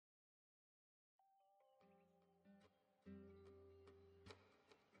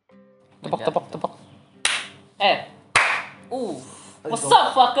Tepok. What's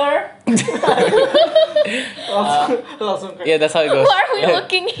up, fucker? langsung kayak. Yeah, that's how it goes. Who are we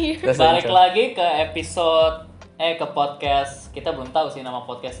looking here? Balik lagi ke episode ke podcast. Kita belum tahu sih nama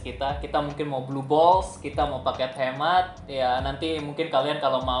podcast kita. Kita mungkin mau blue balls, kita mau paket hemat. Ya nanti mungkin kalian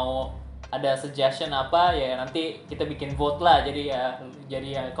kalau mau ada suggestion apa ya nanti kita bikin vote lah. Jadi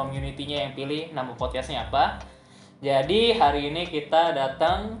ya community-nya yang pilih nama podcastnya apa. Jadi hari ini kita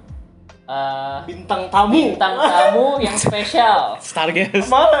datang Bintang tamu yang spesial.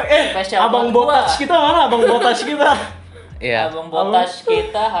 Stargaze. Mana? Spesial Abang buat botas kita mana? Abang botas kita. Iya. Abang botas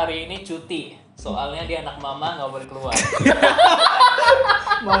kita hari ini cuti. Soalnya dia anak mama nggak boleh keluar.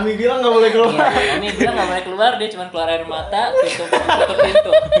 Mami bilang nggak boleh keluar. Iya, Mami bilang nggak boleh keluar, dia cuma keluar air mata, tutup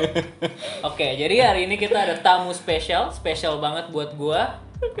pintu. Oke, jadi hari ini kita ada tamu spesial banget buat gua.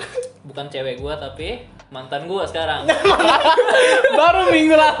 Bukan cewek gua tapi mantan gua sekarang. Baru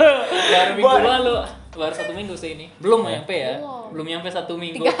minggu lalu. Baru 1 minggu sih ini. Belum nyampe ya. Belum nyampe 1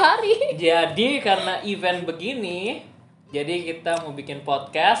 minggu. 3 hari. Jadi karena event begini, jadi kita mau bikin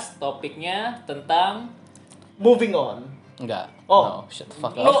podcast, topiknya tentang Moving on. Enggak. Oh. No, shut the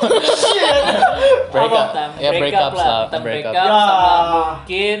fuck up. Break up. Ya, break up lah. Tentang break up Ya. sama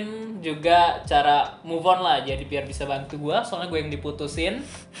mungkin juga cara move on lah, jadi biar bisa bantu gue, soalnya gue yang diputusin.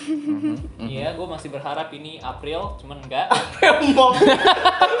 Iya, gue masih berharap ini April, cuman enggak.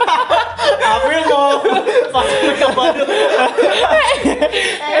 April mau. Pasti ke Bandung.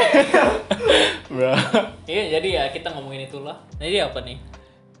 Bro. Iya, jadi ya kita ngomongin itu lah. Jadi apa nih?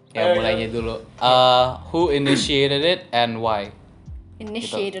 Ya mulainya dulu. Who initiated it and why?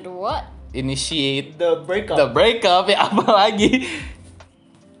 Initiated what? Initiate The breakup. the breakup ya apa lagi?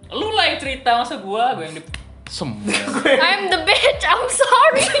 Lu lah yang cerita, masa gue yang di... Semua. I'm the bitch. I'm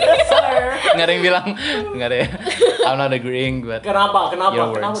sorry. Nggak ada yang bilang. Nggak ada ya. I'm not agreeing, but Kenapa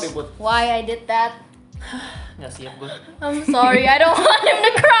Your words. ribut? Why I did that? Nggak siap gue. I'm sorry. I don't want him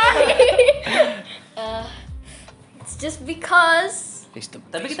to cry. It's just because.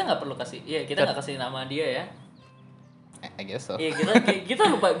 Tapi kita nggak perlu kasih, iya kita nggak kasih nama dia ya. I guess so. Iya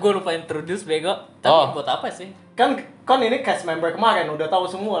kita gue lupa introduce bego. Tapi Oh. buat apa sih? Kan ini cast member kemarin udah tahu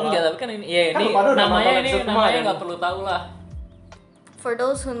semua lah. Enggak, tapi kan ini, ya Kan ini lu pada udah nonton namanya episode kemarin. nggak perlu tahu lah. For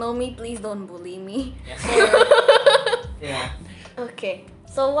those who know me, please don't bully me. Ya. Okay,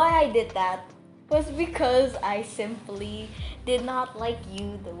 so why I did that was because I simply did not like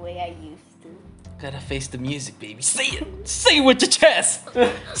you the way I used to. Gotta face the music, baby. Say it. Say it with your chest.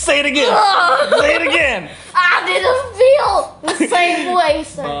 Say it again. Say it again. I didn't feel the same way,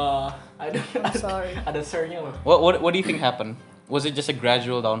 sir. I'm sorry. Ada sir-nya loh. What do you think happened? Was it just a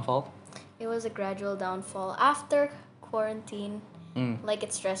gradual downfall? It was a gradual downfall after quarantine. Mm. Like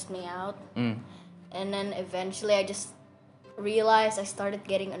it stressed me out, Mm. and then eventually I just realized I started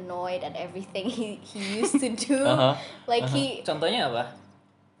getting annoyed at everything he used to do. Like he Contohnya apa?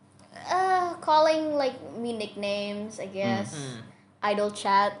 calling like me nicknames, I guess. Idle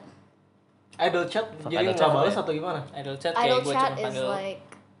chat. Idol chat jadi idol nggak chat balas apa atau gimana? Idle chat Idle kayak gue chat cuma is panggil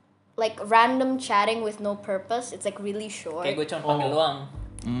like random chatting with no purpose. It's like really short. kayak gue cuma panggil doang.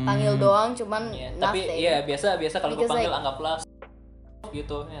 Panggil doang, cuman Iya, nothing. tapi ya biasa kalau gue Because, panggil like- anggaplah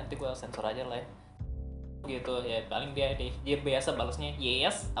gitu. Ya, nanti gue sensor aja lah ya. Gitu ya, paling dia biasa balasnya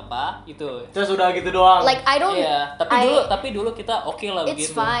yes apa gitu. Terus udah gitu doang. Like I don't. Iya, tapi dulu kita oke lah It's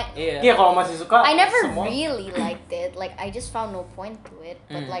begitu. fine. Iya. Iya kalau masih suka. I never semua. really liked it. Like I just found no point to it.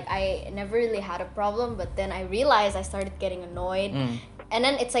 But like I never really had a problem. But then I realized I started getting annoyed, and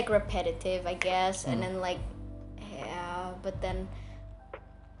then it's like repetitive, I guess. And then like, yeah. But then,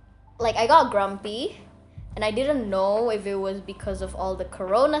 like I got grumpy, and I didn't know if it was because of all the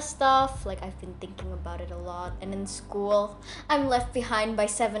corona stuff. Like I've been thinking about it a lot. And in school, I'm left behind by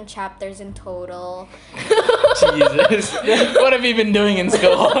 7 chapters in total. Jesus. What have you been doing in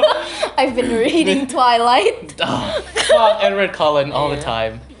school? I've been reading Twilight. Fuck Edward Cullen all the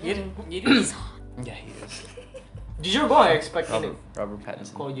time. Jadi Yeah, he is. Jujur gue nggak expect ini. Robert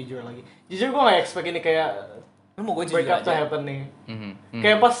Pattinson. Kok jujur lagi? Jujur gue nggak expect ini kayak lu mau gue jujur breakup to aja. happen nih. Mhm.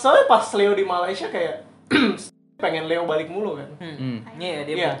 Kayak pas Leo di Malaysia kayak pengen Leo balik mulu kan. Iya,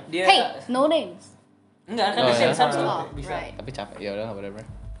 Iya. dia Hey, no names. enggak kan Oh, bisa iya. satu. Oh, Bisa. right. Tapi capek. Ya udah, whatever.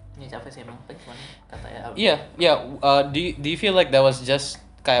 Ya capek sih emang, tapi cuman kata ya. Yeah. Do you feel like that was just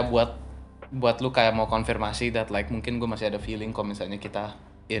kayak buat lu kayak mau konfirmasi that like mungkin gue masih ada feeling kalau misalnya kita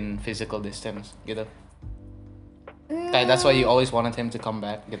in physical distance gitu. Kayak that's why you always wanted him to come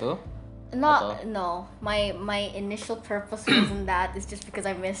back gitu. No. My initial purpose wasn't that. It's just because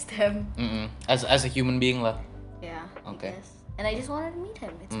I missed him. As a human being lah. Yeah. Okay. I guess. And I just wanted to meet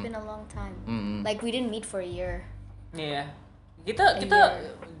him. It's been a long time. Mm-mm. Like we didn't meet for a year. Iya.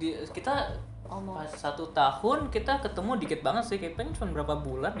 kita Almost. pas 1 tahun kita ketemu dikit banget sih, kayaknya cuma berapa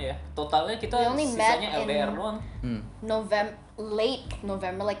bulan ya totalnya, kita We only met sisanya in- LDR doang. Late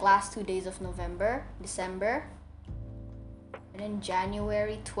November, like last 2 days of November, December, and then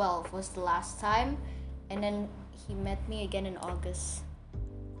January 12 was the last time, and then he met me again in August.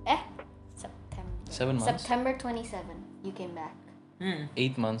 September. 7 months. September 27. You came back.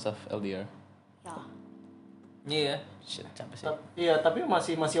 8 months of LDR. Yeah. Iya. Shit, capek sih. Iya, tapi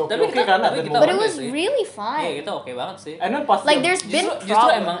masih oke Tapi oke kan tapi at the kita But it moment. was sih. really Iya, fine. kita oke banget sih. And then pas Like there's been Justru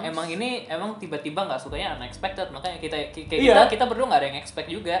problems. emang tiba-tiba nggak sukanya unexpected, makanya Iya. kita berdua nggak ada yang expect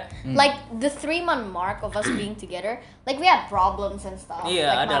juga. Like the 3-month mark of us being together, like we had problems and stuff,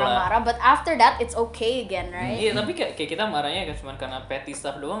 Iya, like ada lah. marah-marah. But after that, it's okay again, right? Iya, tapi kayak kita marahnya kan cuma karena petty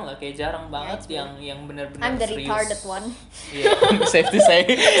stuff doang lah, kayak jarang banget it's yang benar-benar I'm the serius. retarded one. Iya. Safe to say.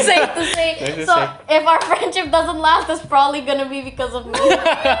 Safe to say. Safe to So say. if our friendship doesn't last, it's probably gonna be because of me.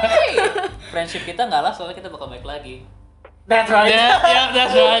 Friendship kita nggak lah, soalnya kita bakal baik lagi. That's right. Yeah,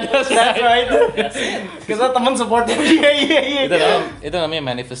 that's right. That's That's right. right. That's it. Kita teman supportnya iya. Itu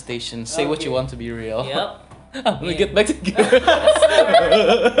namanya manifestation. Say what you want to be real. Yep. Let me get back to you.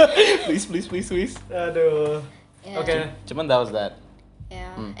 please. Aduh. Yeah. Oke. Cuman that was that.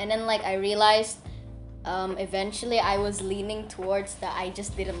 Yeah. And then like I realized, eventually I was leaning towards that I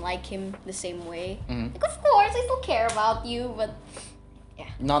just didn't like him the same way. Mhm. Like of course I still care about you, but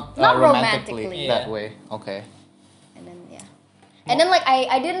yeah. Not, Not romantically, romantically. that Yeah. way. Okay. And then yeah. And then like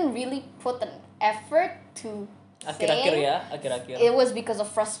I didn't really put an effort to Akhir-akhir say. ya, akhir-akhir. It was because of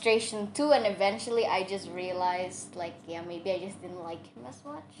frustration too, and eventually I just realized like yeah, maybe I just didn't like him as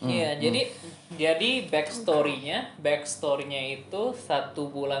much. Iya, jadi backstorynya itu 1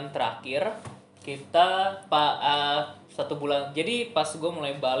 bulan terakhir kita 1 bulan. Jadi pas gue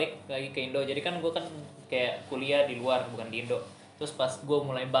mulai balik lagi ke Indo, jadi kan gue kan kayak kuliah di luar bukan di Indo. Terus pas gue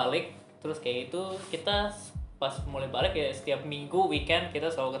mulai balik, terus kayak itu kita pas mulai balik ya setiap minggu weekend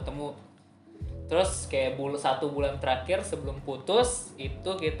kita selalu ketemu. Terus kayak 1 bulan terakhir sebelum putus itu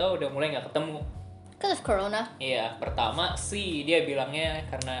kita udah mulai nggak ketemu. Because of Corona. Iya, pertama sih dia bilangnya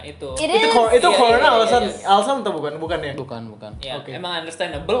karena itu. It Itu is. itu Iya, corona iya. alasan atau bukan ya? Bukan. Ya, Oke. emang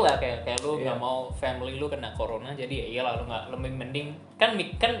understandable lah kayak lu nggak Iya. mau family lu kena corona, jadi ya iyalah lu nggak lebih mending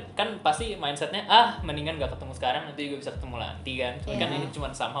kan pasti mindsetnya mendingan nggak ketemu sekarang, nanti juga bisa ketemu nanti kan. Cuman kan Iya. ini cuma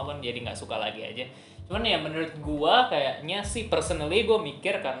somehow kan jadi nggak suka lagi aja. Cuman ya menurut gua kayaknya sih personally gua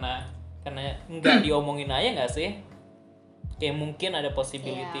mikir karena nggak diomongin aja nggak sih? Kayak mungkin ada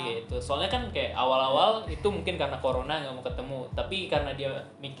possibility Iya. gitu. Soalnya kan kayak awal-awal itu mungkin karena corona nggak mau ketemu, tapi karena dia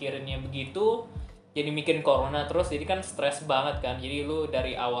mikirinnya begitu, jadi mikirin corona terus, jadi kan stres banget kan. Jadi lu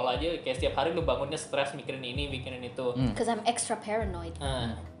dari awal aja kayak setiap hari lu bangunnya stres mikirin ini, mikirin itu. Because I'm extra paranoid.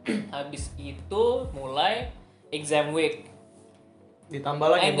 Nah, habis itu mulai exam week. Ditambah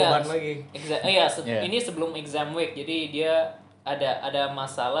lagi Enggak. beban lagi. Yeah. Ini sebelum exam week. Jadi dia ada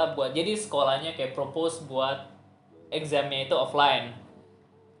masalah buat, jadi sekolahnya kayak propose buat examnya itu offline.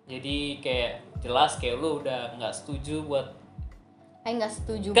 Jadi kayak jelas kayak lu udah nggak setuju buat I nggak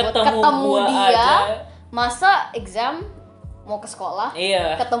setuju Ketemu buat ketemu gua dia. aja. Masa exam mau ke sekolah,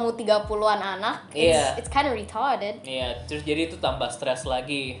 Iya. ketemu 30-an anak. Iya. It's kind of retarded. Iya, terus jadi itu tambah stres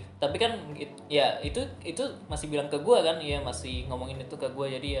lagi. Tapi kan ya itu masih bilang ke gue kan, ya masih ngomongin itu ke gue,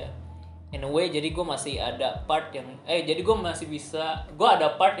 jadi ya in a way jadi gue masih ada part yang jadi gue masih bisa, gue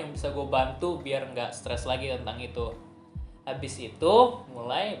ada part yang bisa gue bantu biar nggak stres lagi tentang itu. Habis itu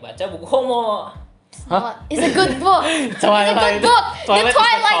mulai baca buku homo. It's a good book. It's a Twilight. good book. Twilight is The the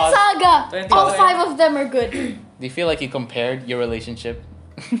Twilight cause. Saga. 20 All Twilight. 5 of them are good. Do you feel like you compared your relationship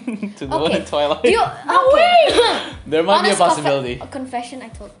to the one Okay. in Twilight? Do you? Okay. There might be a Honest possibility. confession,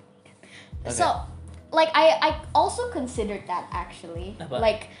 I told. Okay. So, like, I also considered that actually. Apa?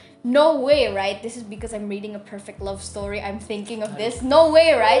 Like, no way, right? This is because I'm reading a perfect love story. I'm thinking of this. No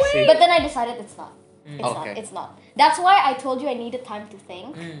way, right? way. But then I decided it's not. It's Okay. not. It's not. That's why I told you I needed time to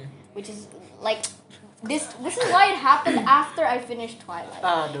think, which is like. This is why it happened after I finished Twilight.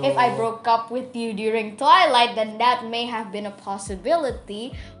 Aduh. If I broke up with you during Twilight, then that may have been a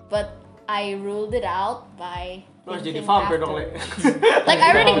possibility, but I ruled it out by Lu harus jadi thinking vampir dong, Le. afterwards. Like I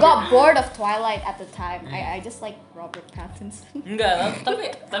already got bored of Twilight at the time. I just like Robert Pattinson. Enggak,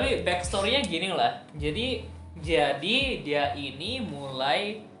 tapi backstory-nya gini lah. Jadi dia ini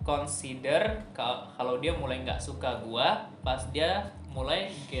mulai consider kalau dia mulai nggak suka gua pas dia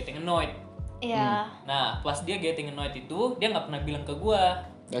mulai getting annoyed. Yeah. Nah, pas dia getting annoyed itu dia nggak pernah bilang ke gua.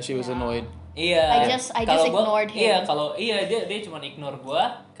 That she was Yeah. annoyed. Iya. I just Kalau gua- ignored him. Iya, dia cuma ignore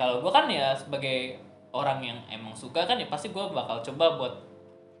gua. Kalau gua kan ya sebagai orang yang emang suka kan ya pasti gua bakal coba buat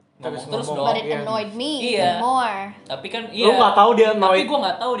ngomong Terus terus ngomong. dong. But it Iya. annoyed me Iya. even more. Tapi kan Lu nggak tahu dia Tapi annoyed. gue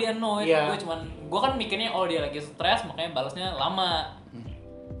nggak tahu dia annoyed. Iya. Gue kan mikirnya oh dia lagi stres makanya balasnya lama.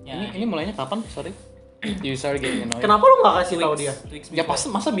 Ya, Ini mulainya kapan? Sorry. You started getting annoyed. Kenapa lu nggak kasih tahu dia? 2 weeks Ya before. pas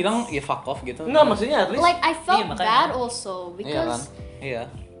masa bilang ya fuck off gitu. Enggak, maksudnya at least Like I felt Iya, makanya. bad also Iya kan? because Iya.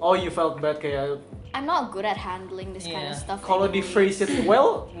 oh you felt bad kayak I'm not good at handling this kind of Iya. stuff. kalau di anyway. phrase it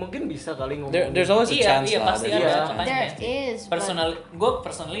well mungkin bisa kali ngomong. There's always a chance Iya lah. pasti there's ada. Iya. Makanya There is, but gue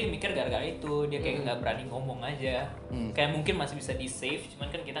personally mikir gara-gara itu dia kayak nggak berani ngomong aja. Kayak mungkin masih bisa di save, cuman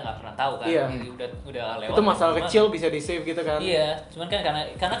kan kita nggak pernah tahu kan. Iya. Udah lewat. Itu masalah cuma- kecil bisa di save gitu kan. Iya, cuman kan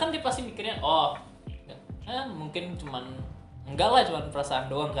karena kan dia pasti mikirnya mungkin cuman enggak lah cuman perasaan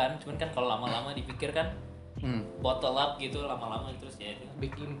doang kan. Cuman kan kalau lama-lama dipikir kan bottle up gitu lama-lama terus ya.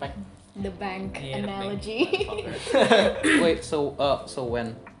 Big impact. the bank Iya, the bank. analogy. Wait, so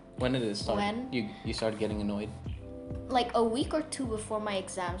when did it start? When? You started getting annoyed. Like a week or two before my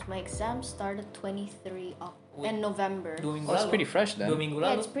exams. My exams started 23 in November. 2 minggu Oh, it's lalu. pretty fresh then. 2 minggu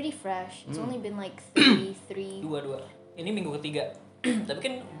Yeah, lalu. it's pretty fresh. It's only been like three. Dua. Ini minggu ketiga. Tapi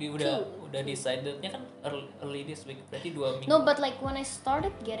kan udah decidednya kan early this week. Berarti 2 minggu. No, but like when I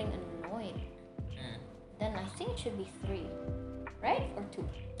started getting annoyed, then I think it should be 3, right? Or 2?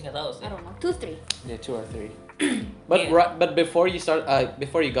 Nggak tahu sih. I don't know. 2, 3. Yeah, 2 or 3. But Yeah. but before you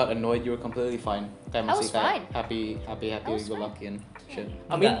got annoyed, you were completely fine. Kayak I masih was kayak fine. happy I was go fine. lucky and shit.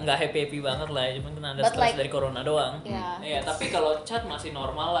 Nggak happy banget lah, cuman kan ada But stres like- dari corona doang. Yeah. Iya, tapi kalau chat masih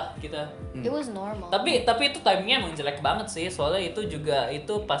normal lah kita. It was normal. Tapi itu timingnya emang jelek banget sih, soalnya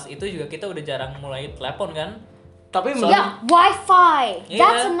pas itu juga kita udah jarang mulai telepon kan. Tapi Yeah, Wi-Fi. Yeah.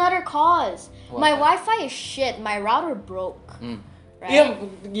 That's another cause. My Wi-Fi is shit. My router broke. Right? Iya,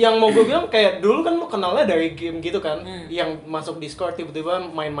 yang mau gue bilang kayak dulu kan lu kenalnya dari game gitu kan, yang masuk Discord tiba-tiba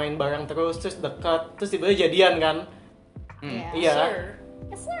main-main bareng terus dekat, terus tiba-tiba jadian kan. Yeah. Iya. Sir.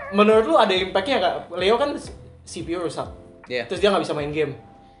 Yes, sir. Menurut lu ada impactnya nggak? Leo kan CPU rusak, Yeah. terus dia nggak bisa main game.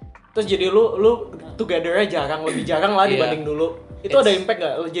 Terus jadi lu together-nya lebih jarang lah Iya. dibanding dulu. Itu ada impact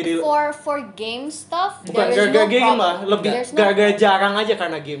nggak? Jadi For game stuff, bukan there is gara-gara no game problem. lah, lebih There's no gara-gara jarang aja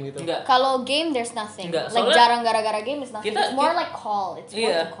karena game gitu. Enggak. Kalau game there's nothing. Enggak, Like soalnya- jarang gara-gara game is nothing. Kita- It's more kita- like call. It's more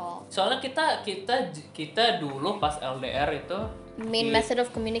Iya. to call. Soalnya kita dulu pas LDR itu Main di- method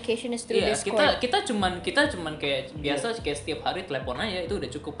of communication is through Iya, Discord. kita cuman kayak biasa kayak setiap hari telepon aja itu udah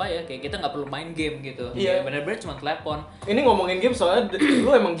cukup aja, kayak kita nggak perlu main game gitu. Iya. Kayak bener-bener cuma telepon. Ini ngomongin game soalnya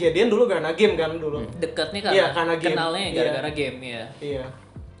lu emang jadian dulu karena game kan dulu. Dekatnya Iya, karena game. kenalnya Iya. gara-gara game ya. Iya.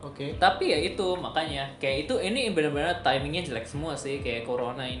 Oke. Tapi ya itu makanya kayak ini benar-benar timingnya jelek semua sih, kayak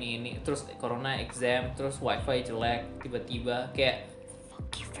corona ini terus corona exam terus wifi jelek tiba-tiba kayak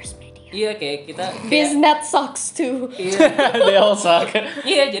Fuck you, First Media. iya kayak kita kayak, Biznet sucks too. They all suck.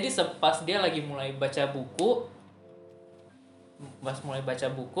 iya jadi pas dia lagi mulai baca buku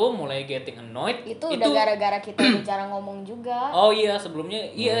mulai getting annoyed Itu udah gara-gara kita udah jarang ngomong juga. oh iya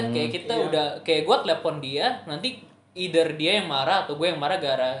sebelumnya kayak kita iya. udah kayak gue telepon dia nanti either dia yang marah atau gue yang marah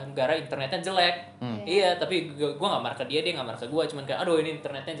gara internetnya jelek. Iya tapi gue nggak marah ke dia nggak marah ke gue, cuman kayak aduh ini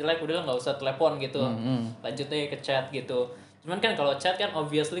internetnya jelek udah nggak usah telepon gitu. Lanjut aja ke chat gitu. Cuman kan kalau chat kan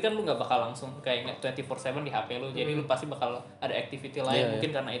obviously kan lu nggak bakal langsung kayak 24/7 di HP lu, jadi lu pasti bakal ada activity lain. Iya, mungkin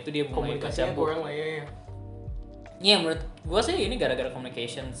karena itu dia mulai baca Komunikasinya buku. kurang lah ya. Iya menurut gue sih ini gara-gara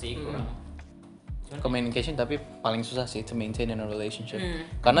communication sih kurang. Communication tapi paling susah sih to maintain in a relationship.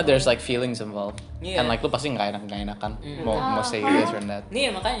 Karena there's like feelings involved. Iya. And like lu pasti nggak enakan mau say this or that. Nih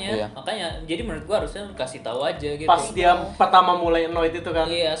makanya Iya. jadi menurut gua harusnya lu kasih tahu aja gitu. Pas dia pertama mulai annoyed itu kan.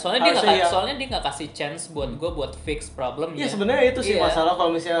 Iya, soalnya Harusnya dia nggak kasih chance buat gua buat fix problem Iya ya. sebenarnya itu sih Iya. masalah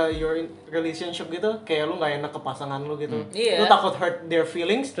kalau misalnya your relationship gitu kayak lu nggak enak ke pasangan lu gitu. Iya. Lu takut hurt their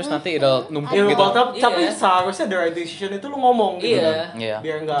feelings. Terus nanti it'll numpuk Ya, gitu. tapi Iya. seharusnya the right decision itu lu ngomong gitu Iya. kan. Iya.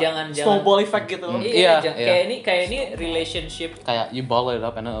 Biar nggak Jangan- snowball effect gitu. Iya, iya. Kayak ini relationship. Kayak you bottle it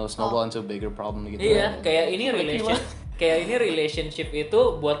up and then it'll snowball into a bigger problem gitu. Iya, kayak ini relationship itu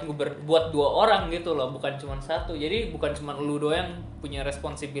buat dua orang gitu loh, bukan cuma satu. Jadi bukan cuma lu doang yang punya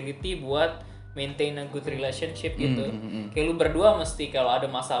responsibility buat maintain a good relationship gitu. Kayak lu berdua mesti kalau ada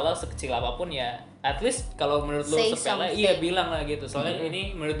masalah sekecil apapun ya at least kalau menurut lu Say sepele something. iya bilang lah gitu. Soalnya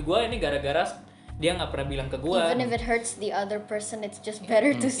ini menurut gua ini gara-gara dia nggak pernah bilang ke gua. Even if it hurts the other person, it's just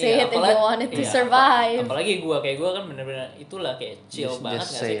better to say Iya, it if you want it to survive. Apalagi kayak gua kan bener-bener itulah kayak chill Just banget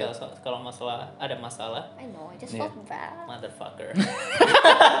nggak say sih it. kalau ada masalah. I know, I just Yeah. felt bad. Motherfucker.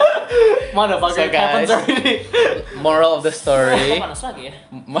 Motherfucker So, guys. happens already. Moral of the Kok story. panas lagi ya?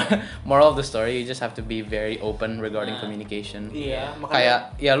 Moral of the story, you just have to be very open regarding communication. Iya,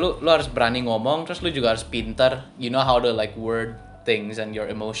 Kayak ya lu harus berani ngomong, terus lu juga harus pintar, you know how to like word things and your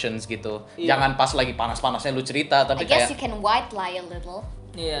emotions gitu. Iya. Jangan pas lagi panas-panasnya lu cerita, I tapi guess kayak you can white lie a little.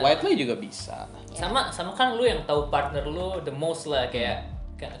 Iya. Whiteley juga bisa. Sama kan lu yang tahu partner lu the most lah, kayak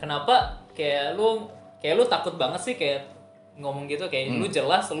kenapa kayak lu takut banget sih kayak ngomong gitu, kayak lu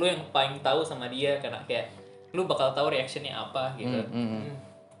jelas lu yang paling tahu sama dia, karena kayak lu bakal tahu reactionnya apa gitu.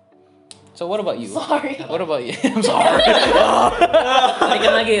 So what about you? Sorry. What about you? I'm sorry.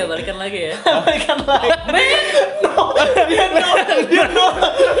 Balikan lagi ya. Balikan lagi.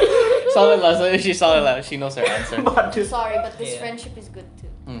 Solid lah. So she's solid lah. She knows her answer. Sorry, but this Yeah. friendship is good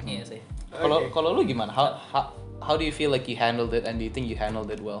too. Iya sih. Kalau lu gimana? How do you feel like you handled it, and do you think you handled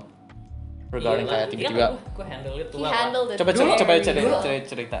it well? Regarding Iya, kayak tiba-tiba. gue handle it He well. handled it. Coba very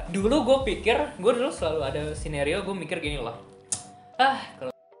cerita. Dulu gue pikir, gue dulu selalu ada scenario, gue mikir gini loh.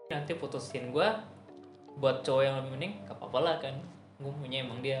 Kalau nanti putusin gue buat cowok yang lebih mending, gak apa-apa lah kan. Gue punya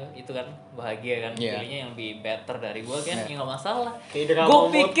emang dia itu kan bahagia kan, Yeah. pilihnya yang lebih better dari gue kan, ya nggak masalah. Kayak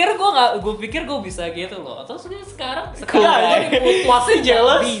Gue pikir gue bisa gitu loh. Terus sekarang Iya, diputusin, pasti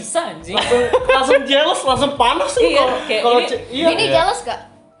jealous. bisa anjing. langsung jealous, langsung panas sih. Iya, kayak Kalau ini- iya, Ini jealous gak?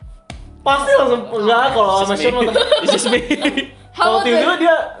 pasti langsung enggak kalau sama Sean mah. It's just me. Kalau How tiba-tiba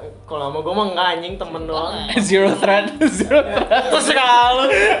dia kalau sama gue mah enggak, anjing, temen doang. Zero threat. Terus kalau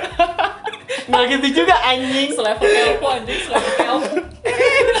nggak gitu juga anjing. Selevel kelpo anjing, selevel kelpo.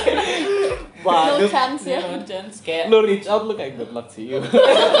 No Badut. chance ya. No chance. Kayak Lu reach out, lu kayak good luck to you.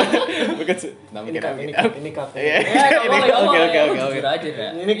 Because Ini cut. Iya. ya, boleh, Oke. jujur aja ya.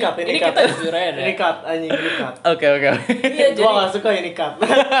 Ini cut. Ini kita jujur aja deh. Ini cut, anjing, ini cut. Oke. Iya, jadi Gua nggak suka ini cut.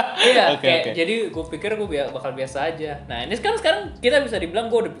 iya, Oke, kayak oke. jadi gue pikir gue bakal biasa aja. Nah, ini sekarang kita bisa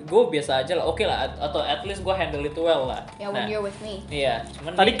dibilang gue biasa aja lah. Oke lah, atau at least gue handle it well lah. Yeah, when Nah, you're with me. iya,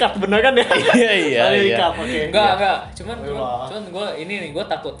 cuman Tadi cut bener kan ya? Iya. Tadi cut, oke. Enggak. Cuman Wah. gue ini nih, gue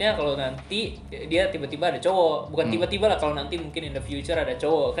takutnya kalau nanti dia tiba-tiba ada cowok. Bukan tiba-tiba lah, kalau nanti mungkin in the future ada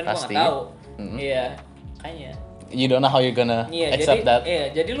cowok, kan gue Pasti. nggak tahu. Iya, kayaknya. You don't know how you're gonna Iya, accept that.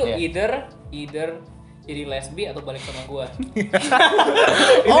 jadi lu Iya. either jadi lesbi atau balik sama gue.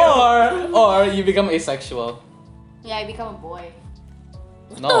 Or you become asexual. Yeah, I become a boy.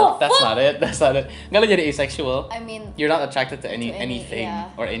 No, that's not it. Nggak, lu jadi asexual. I mean, You're not attracted to To any- anything yeah.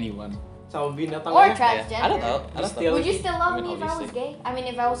 or anyone. Sama binatang. or aja. transgender. I don't know. Still- Would you still love I mean, me if I was obviously. gay? I mean,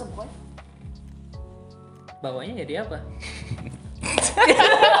 if I was a boy? Bawanya jadi apa?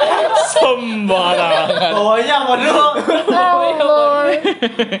 Sembarangan. Bawahnya apa dulu? Oh Lord.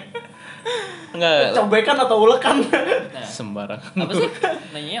 Nggak. Cobekan atau ulekan? Nah, Sembarangan. apa sih?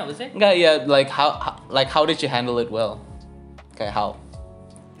 Nanyanya apa sih? Nggak, ya, how did you handle it well? Kayak how?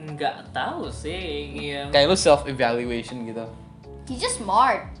 Nggak tahu sih. Iya. Kayak lu self evaluation gitu. He's just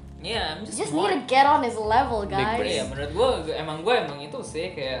smart. Iya, I'm You just just smart. need to get on his level, guys. Iya, menurut gue emang itu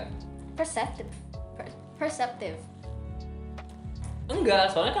sih kayak Perceptive. Perceptive.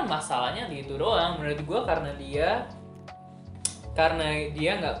 enggak, soalnya kan masalahnya di itu doang menurut gue, karena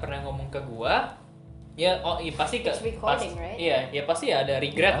dia nggak pernah ngomong ke gue. Ya, iya pasti It's recording, right? Iya, ya pasti ada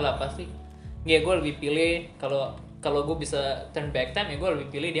regret lah pasti. Ya gue lebih pilih kalau gue bisa turn back time, ya gue lebih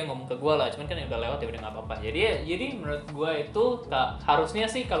pilih dia ngomong ke gue lah. Cuman kan yang udah lewat ya udah nggak apa-apa. Jadi menurut gue itu harusnya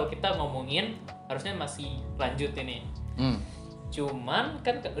sih kalau kita ngomongin harusnya masih lanjut ini. Cuman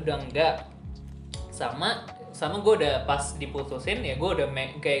kan udah enggak, sama gue udah pas diputusin ya gue udah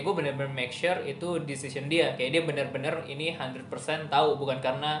kayak gue bener-bener make sure itu decision dia, kayak dia bener-bener ini 100% tahu, bukan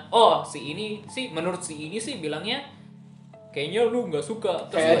karena menurut si ini sih bilangnya kayaknya lu nggak suka.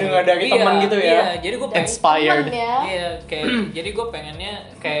 Kayak dengar dari teman gitu ya? Iya, jadi gue pengen Inspired. Temen ya. Iya, kayak jadi gue pengennya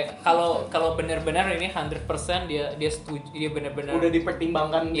kayak kalau benar-benar ini 100% dia setuju, dia benar-benar Udah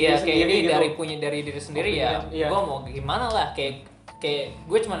dipertimbangkan iya, diri kayak sendiri ini gitu. dari diri sendiri ya. Iya. Gue mau gimana lah, kayak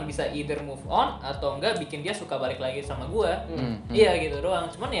gue cuma bisa either move on atau enggak bikin dia suka balik lagi sama gue. Iya gitu doang.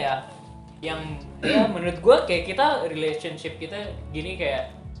 Cuman ya yang ya menurut gue kayak kita relationship kita gini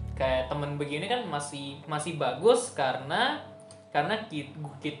kayak temen begini kan masih bagus karena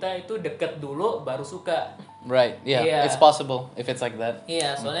kita itu deket dulu baru suka. Right, yeah, Iya. it's possible if it's like that.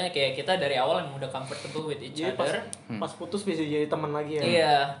 Iya, soalnya kayak kita dari awal emang udah comfortable with each Jadi other. pas putus bisa jadi teman lagi ya.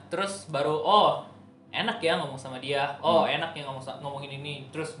 Iya, terus baru enak ya ngomong sama dia. Enak ya ngomongin ini.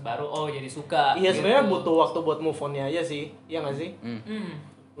 Terus baru jadi suka. Iya, gitu. sebenarnya butuh waktu buat move on-nya aja sih. Iya nggak sih? Hmm.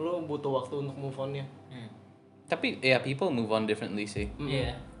 Lu butuh waktu untuk move on-nya. Tapi ya, people move on differently sih.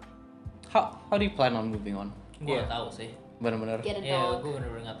 Iya. How do you plan on moving on? Gue Iya. gak tahu sih. Benar-benar. Get a Iya, dog. gue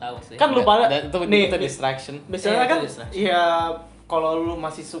bener-bener gak tahu sih. Kan lu pada itu distraction. misalnya Iya, kan itu distraction. ya kalau lu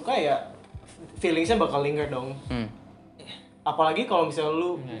masih suka ya feelingsnya bakal linger dong. Apalagi kalau misalnya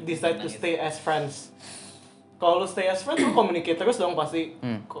lu decide to stay as friends. Kalau lu stay as friends, lu communicate terus dong pasti.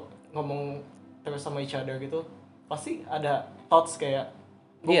 Ngomong terus sama each other gitu. Pasti ada thoughts kayak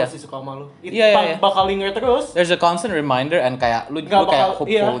gue Iya. masih suka sama lu. Itu Iya. bakal linger terus. There's a constant reminder and kayak lu Nggak kayak bakal- hopeful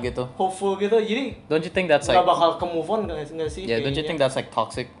iya, gitu. Hopeful gitu. Jadi Don't you think that's nggak like bakal ke move on nggak sih? yeah, don't you kayaknya? think that's like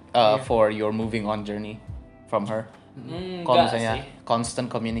toxic for your moving on journey from her? Kalau Enggak misalnya sih. constant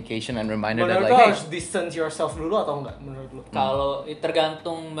communication and reminder that Menurut like lu hey, harus distance yourself dulu atau enggak menurut lu? Kalau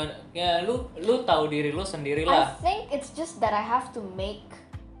tergantung ya lu tahu diri lu sendiri I lah. think it's just that I have to make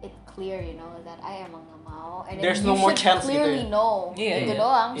it clear, you know, that I emang gak mau, and then There's you no more should chance gitu clearly ya? know Iya, itu iya.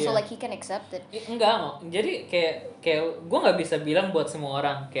 doang, so Iya. like he can accept it. Enggak mau. Jadi kayak gue nggak bisa bilang buat semua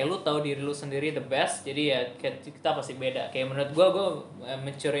orang. Kayak lu tahu diri lu sendiri the best. Jadi ya kayak kita pasti beda. Kayak menurut gue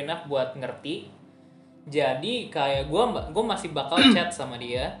mature enough buat ngerti. Jadi kayak gue masih bakal chat sama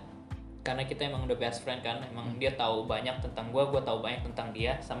dia karena kita emang udah best friend kan. Emang dia tahu banyak tentang gue tahu banyak tentang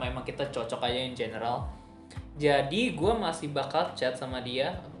dia. Sama emang kita cocok aja in general. Jadi gue masih bakal chat sama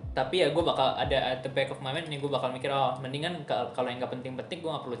dia. Tapi ya gue bakal ada at the back of my mind nih, gue bakal mikir mendingan kalau yang nggak penting-penting gue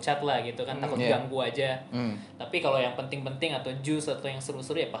nggak perlu chat lah gitu kan, takut Yeah. ganggu aja. Tapi kalau yang penting-penting atau juice atau yang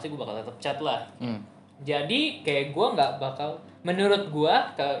seru-seru ya pasti gue bakal tetap chat lah. Jadi kayak gue nggak bakal, menurut gue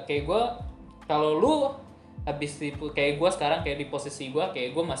kayak gue kalau lu habis kayak gue sekarang kayak di posisi gue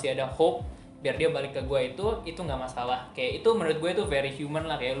kayak gue masih ada hope biar dia balik ke gue itu nggak masalah. Kayak itu menurut gue itu very human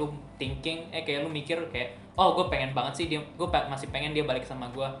lah, kayak lu thinking kayak lu mikir kayak gue pengen banget sih gue masih pengen dia balik sama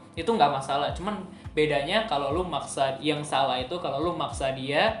gue, itu nggak masalah. Cuman bedanya kalau lu maksa, yang salah itu kalau lu maksa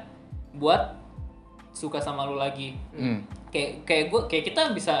dia buat suka sama lu lagi. Kayak kita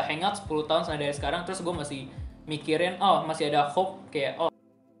bisa hangout 10 tahun dari sekarang terus gue masih mikirin masih ada hope kayak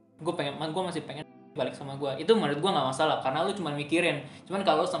gue masih pengen balik sama gue, itu menurut gue nggak masalah karena lu cuma mikirin. Cuman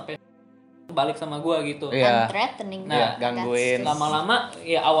kalau sampai balik sama gue gitu, Iya. Threatening. Nah, gangguin. lama-lama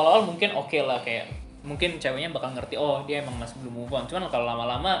ya awal-awal mungkin oke lah, kayak mungkin ceweknya bakal ngerti dia emang masih belum move on. Cuman kalau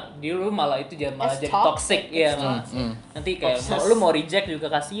lama-lama dia lu malah itu jadi It's jadi toxic ya. Nanti kayak lu mau reject juga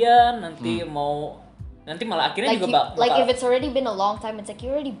kasihan, nanti malah akhirnya Like juga like if it's already been a long time, it's like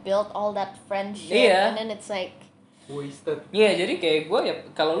you already built all that friendship, Iya. and then it's like Wasted. Iya, jadi kayak gue ya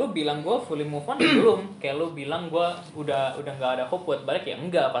kalau lu bilang gue fully move on ya belum. Kayak lu bilang gue udah nggak ada hope buat balik ya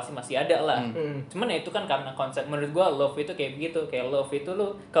enggak, pasti masih ada lah. Cuman ya itu kan karena konsep, menurut gue love itu kayak begitu. Kayak love itu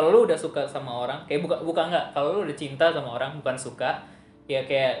lu kalau lu udah suka sama orang, kayak bukan enggak, kalau lu udah cinta sama orang bukan suka, ya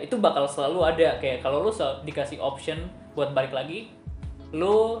kayak itu bakal selalu ada. Kayak kalau lu dikasih option buat balik lagi,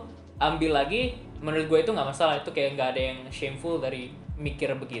 lu ambil lagi, menurut gue itu nggak masalah. Itu kayak nggak ada yang shameful dari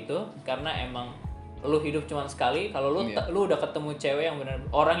mikir begitu, karena emang lu hidup cuma sekali. Kalau lu lu udah ketemu cewek yang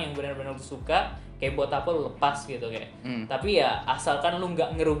orang yang benar-benar lu suka, kayak buat apa lu lepas gitu kayak. Tapi ya asalkan lu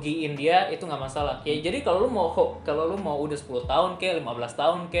nggak ngerugiin dia, itu nggak masalah. Kayak jadi kalau lu mau udah 10 tahun kayak 15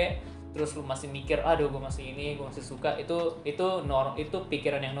 tahun kayak terus lu masih mikir aduh gue masih suka, itu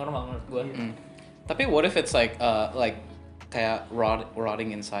pikiran yang normal menurut gue. Tapi what if it's like kayak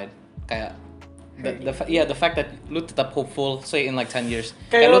rotting inside, kayak the fact that lu tetap hopeful, say in like 10 years,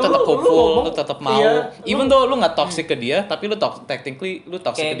 kayak lu tetap hopeful, lu tetap mau, even though lu nggak toxic ke dia, tapi lu technically lu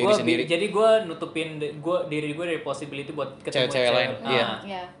toxic ke diri sendiri. Jadi gue nutupin diri gue dari possibility buat ketemu Cewek-cewek lain, iya.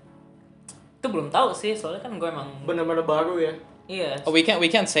 yeah. Itu belum tahu sih, soalnya kan gue emang Benar-benar baru ya. iya. We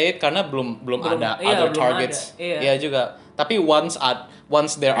can't say it karena belum ada other belum targets. ada, iya. Iya juga. Tapi once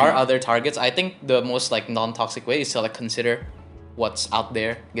there are other targets, I think the most like non-toxic way is to like consider what's out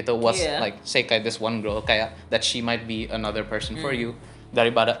there gitu, what's like say kayak this one girl kayak that she might be another person for you,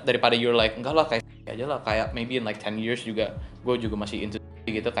 daripada you're like enggak lah kayak aja lah, kayak maybe in like 10 years juga gue juga masih into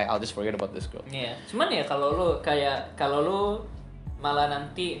gitu, kayak I'll just forget about this girl. Iya. Cuman ya kalau lu malah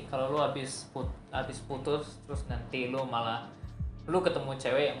nanti kalau lu habis putus terus nanti lu ketemu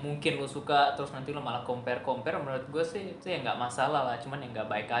cewek yang mungkin lu suka, terus nanti lu malah compare, menurut gue sih itu ya nggak masalah lah, cuman yang nggak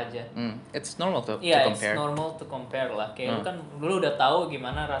baik aja. It's normal to Iya, compare. it's normal to compare lah. Kayak lu kan lu udah tahu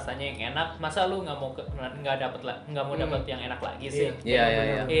gimana rasanya yang enak, masa lu nggak mau dapat yang enak lagi sih?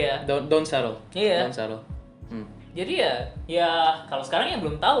 Iya. Don't settle. Iya. Don't settle. Jadi ya kalau sekarang ya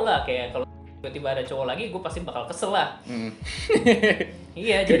belum tahu lah, kayak kalau tiba-tiba ada cowok lagi, gue pasti bakal kesel lah.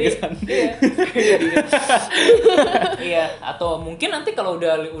 Iya, jadi iya, atau mungkin nanti kalau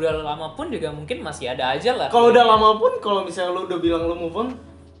udah lama pun juga mungkin masih ada aja lah. Kalau udah lama pun, kalau misalnya lu udah bilang lu move on,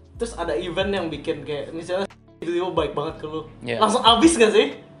 terus ada event yang bikin kayak misalnya tiba-tiba baik banget ke lu, langsung abis gak sih?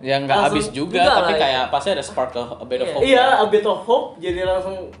 Ya nggak habis juga, tapi kayak pasti ada spark a bit of hope. Iya, a bit of hope, jadi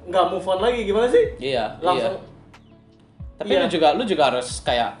langsung nggak move on lagi, gimana sih? Iya. Langsung. Tapi lu juga harus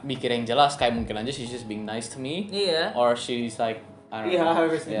kayak mikir yang jelas, kayak mungkin aja she's just being nice to me. Iya. Or she's like Iya,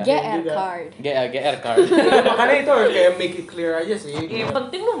 harus GR card. GR card. Makanya itu harus kayak make it clear aja sih. Yang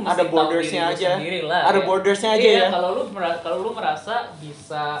penting lu mesti ada tahu bordersnya diri lu aja. sendiri lah. Ada ya. bordersnya aja Iya, ya. Kalau lu merasa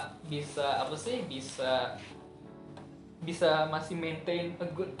bisa apa sih? bisa masih maintain a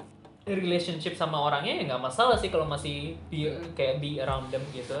good relationship sama orangnya ya nggak masalah sih kalau masih be around them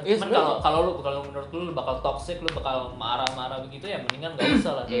gitu. Yes, Cuman kalau menurut lu bakal toxic, lu bakal marah-marah begitu ya mendingan nggak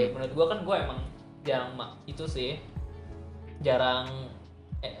usah lah. Kayak menurut gua kan gua emang jarang itu sih jarang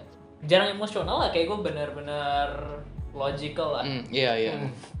emosional lah, kayak gua benar-benar logical lah. Iya.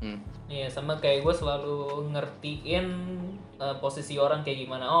 Iya, sama kayak gue selalu ngertiin posisi orang kayak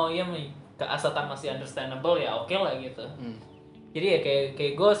gimana. Oh iya, asalkan masih understandable ya oke lah gitu. Jadi ya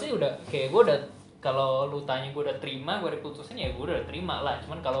kayak gue sih udah kalau lu tanya gue udah terima, gue diputusin ya gue udah terima lah.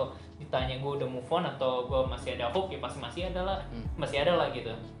 Cuman kalau ditanya gue udah move on atau gue masih ada hope ya pasti masih ada lah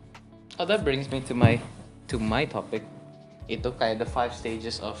gitu. Oh, that brings me to my topic. Itu kayak the 5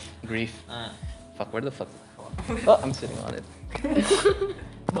 stages of grief. Fuck, where the fuck? Oh, I'm sitting on it.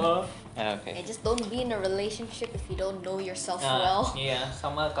 Okay. Just don't be in a relationship if you don't know yourself well. Iya,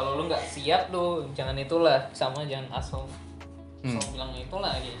 sama kalau lu nggak siap lu jangan itulah, sama jangan asal bilang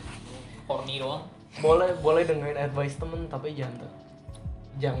itulah aja. Horny doang. Boleh dengerin advice temen tapi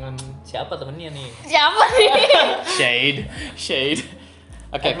jangan Siapa temennya nih? Siapa sih? Shade.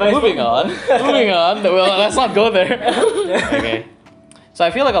 Okay, Advice moving on. Well, let's not go there. Okay. So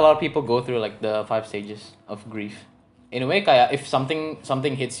I feel like a lot of people go through like the 5 stages of grief. In a way, kayak if something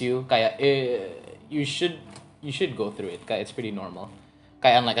hits you, kayak you should go through it. Kayak it's pretty normal.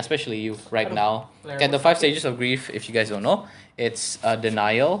 Kayak like especially you right now. Kayak the 5 stages of grief, if you guys don't know, it's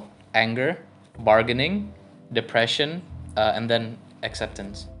denial, anger, bargaining, depression, and then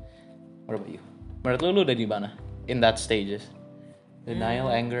acceptance. What about you? Menurut lu udah di mana in that stages?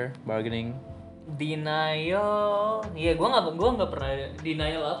 Denial, anger, bargaining. Denial. Iya, gua nggak pernah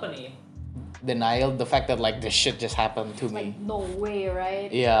denial apa nih? Denial the fact that like this shit just happened to Like me. no way, right?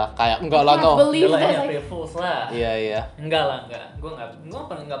 Iya, kayak enggak lah no. Believe Udah lah this, ya like, April Fools lah. Iya. Enggak. Gua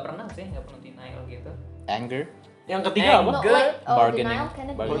nggak pernah denial gitu. Anger, yang ketiga apa? no, like, bargaining. denial kind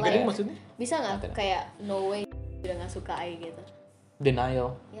of Bargaining like, maksudnya? bisa nggak kayak no way udah nggak suka I gitu.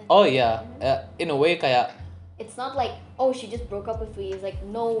 denial. Yeah. Oh iya, in a way kayak It's not like she just broke up with me. It's like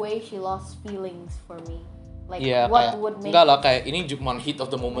no way she lost feelings for me. Like iya what kayak would make enggak lah kayak ini cuma heat of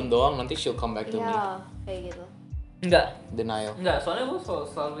the moment doang, nanti she'll come back to me. kayak gitu. Denial. Enggak, soalnya gue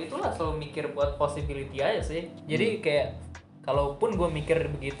selalu mikir buat possibility aja sih. Jadi kayak kalaupun gue mikir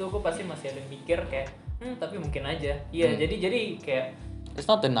begitu, gue pasti masih ada mikir kayak tapi mungkin aja. Iya, jadi kayak It's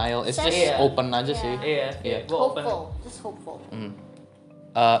not denial, it's just Iya. open aja sih. iya, gue open. Hopeful, just hopeful.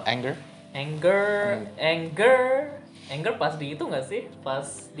 Anger. Anger pas di itu nggak sih? Pas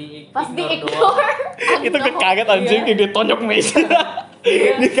di Pas di doang. ignore. Itu gue kaget anjing kayak dia tonjok meja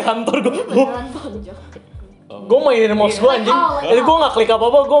di kantor gue. Beneran tonjok. Gue mainin mouse gue anjing. Jadi gue nggak klik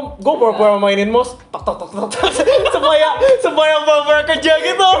apa-apa, gue pura-pura mainin mouse tok supaya pura-pura kerja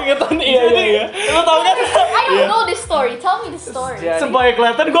gitu. Iya. Lo tau kan? I don't know this story. Tell me the story. Supaya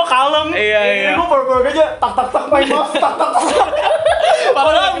kelihatan gue kalem. Iya. Gue pura-pura kerja tak main mouse tak.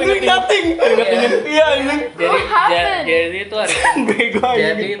 Padahal anjing nothing. Iya anjing. What happened? Jadi itu hari Bego Jadi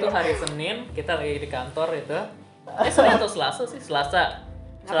anjing. itu hari Senin, kita lagi di kantor itu. Senin atau Selasa sih? Selasa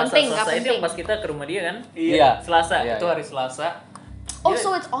Nggak penting. itu yang pas kita ke rumah dia kan? Iya. Selasa, Iya, itu iya. hari Selasa. Oh,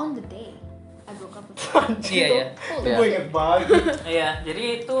 so it's on the day I broke up with her. Iya. Holy Iya. Gue inget banget. Iya, jadi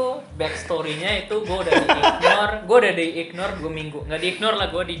itu backstory-nya itu gue udah di ignore 2 minggu. Nggak di ignore lah,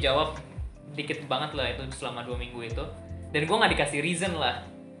 gue dijawab dikit banget lah itu selama 2 minggu itu. Dan gue nggak dikasih reason lah.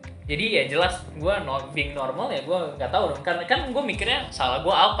 Jadi ya jelas gue being normal ya gue nggak tahu dong. Karena kan gue mikirnya salah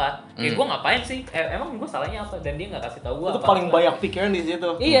gue apa? Ya gue ngapain sih? Emang gue salahnya apa? Dan dia nggak kasih tahu gue Itu apa. paling banyak pikiran di situ.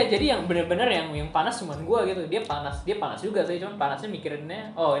 Iya, jadi yang bener-bener yang panas cuma gue gitu. Dia panas juga sih, cuman panasnya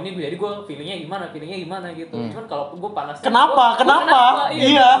mikirinnya, oh ini jadi gue feelingnya gimana gitu. Cuman kalau gue panas, Kenapa?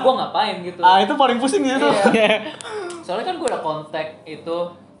 Iya. Gue ngapain gitu. Itu paling pusing di situ. Iya. Soalnya kan gue udah kontak itu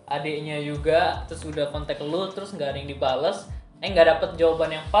adiknya juga, terus udah kontak lu, terus nggak ada yang dibales. Nggak dapet jawaban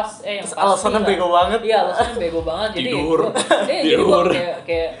yang pas, yang pasti. Alasannya bego banget. Iya, alasannya bego banget. Jadi Tidur. jadi gue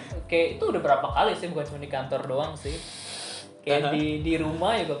kayak itu udah berapa kali sih, bukan cuma di kantor doang sih. Kayak di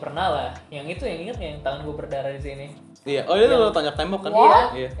rumah juga pernah lah. Yang itu yang inget yang tangan gue berdarah di sini. Iya. Oh itu lo tonjok tembok kan?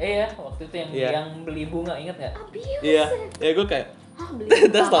 What? Iya, waktu itu yang beli bunga, inget nggak? Abuse. Iya. Ya gue kayak Hah, beli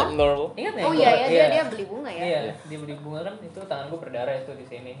that's bunga? not normal. Ingat nggak? Oh iya dia beli bunga ya. Iya, dia beli bunga kan, itu tangan gue berdarah itu di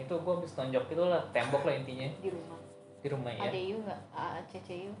sini. Itu gue habis tonjok itu lah, tembok lah intinya Di rumah. di rumah ya. Ada you nggak?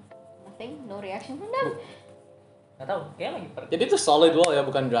 CCU? Nothing? No reaction from them? Nggak tahu, kayak lagi pergi. Jadi itu solid wall ya,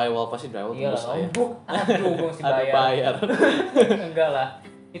 bukan drywall. Pasti drywall Iya tembus lah, saya. aduh gue mesti Ada bayar. Enggak lah,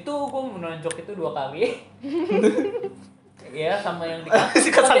 itu gue menonjok itu 2 kali. ya sama yang di Si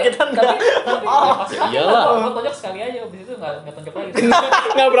kesakitan nggak? tapi ya pasti Iyalah. gue tonjok sekali aja, abis itu nggak tonjok lagi.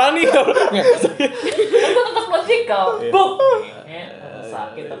 Nggak berani. Kan gue tetap logikal, buk,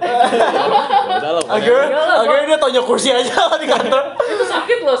 sakit tapi Udah lah. Akhirnya dia tonjok kursi aja lah di kantor. itu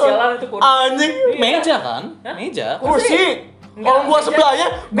sakit loh sialan itu kursi. Anjing. Meja kan? Hah? Meja. Kursi. Kalau gua sebelahnya,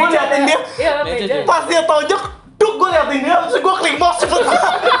 gua liatin dia. Iya Meja meja. juga. Pas dia tonjok, duk gua liatin dia, terus gua klik mouse cepet.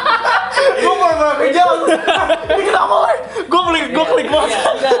 Gua mau kerja. Ini kenapa, Wei? Gua klik mouse. Iya,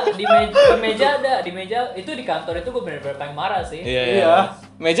 enggak, di meja ada, di meja itu di kantor itu gue bener-bener paling marah sih. Iya.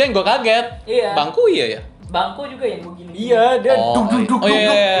 Meja yang gue kaget. Iya. Bangku iya ya. Bangku juga yang begini. Iya, dia Oh, duk. oh, iya,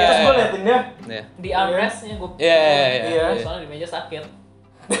 iya, Terus gua iya. liatin dia. Iya. Di armrestnya gue. Iya. Soalnya di meja sakit.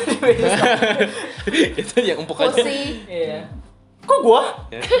 Itu yang empuk aja. Pussy. Iya. Kok gua?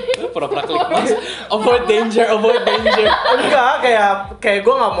 Ya, itu pura-pura klik mouse. Avoid danger. Enggak, kayak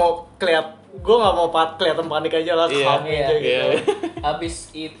gua nggak mau kelihatan panik aja lah, Iya, calm aja gitu. iya. Habis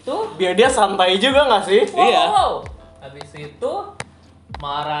itu Biar dia santai juga nggak sih? Iya. wow. Habis itu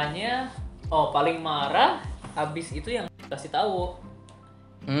marahnya, paling marah habis itu yang kasih tahu.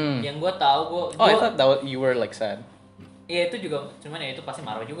 Yang gue tahu Oh, I thought that you were like sad. Iya itu juga, cuman ya itu pasti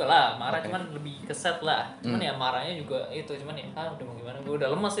marah juga lah, marah cuman lebih keset lah, cuman ya marahnya juga itu, cuman ya udah mau gimana, gue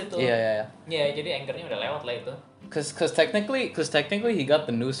udah lemas itu. Iya. Iya jadi angernya udah lewat lah itu. Cause technically he got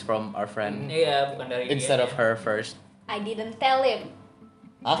the news from our friend Iya bukan dari instead dia. of her first. I didn't tell him.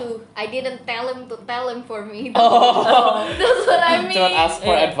 Hah? I didn't tell him to tell him for me. Oh. That's what I mean. Cuma ask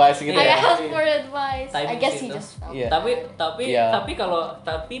for Iya. advice gitu I ya. asked for advice. I Timing guess he situ. just felt. Iya. Tapi Iya.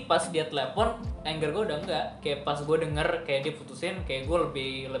 tapi pas dia telepon, anger gue udah enggak. Kayak pas gue denger kayak dia putusin, kayak gue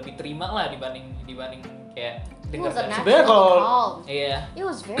lebih terima lah dibanding kayak It denger was a dari- Sebenarnya natural kalau- calm. Iya, It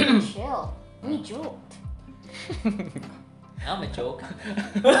was very chill. We joked. I'm a joke.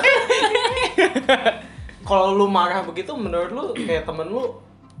 Kalau lu marah begitu, menurut lu kayak temen lu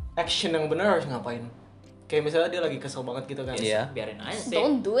action yang benar harus ngapain? Kayak misalnya dia lagi kesel banget gitu kan? Iya. Biarin aja Just sih.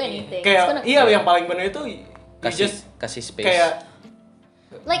 don't do anything. Kayak It's gonna- iya yang paling benar itu you Kasih space. kayak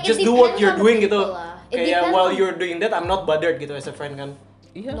like it just do what depends you're on the doing gitu. people lah. It Kayak depends while on- you're doing that, I'm not bothered gitu as a friend kan?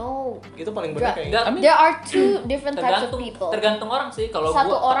 Iya. No. Itu paling benar kayak. Enggak, I mean- There are two different types of tergantung people. tergantung orang sih. Kalau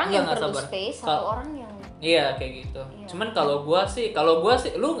Satu gua orang yang nggak perlu sabar. space, satu Kalau- orang yang Iya kayak gitu. Iya. Cuman kalau gua sih,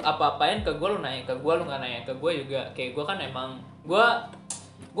 lu apa-apain ke gua, lu nanya ke gua, lu nggak nanya ke gua juga. Kayak gua kan emang gua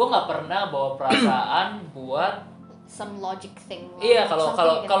nggak pernah bawa perasaan buat some logic thing. lah. iya kalau Something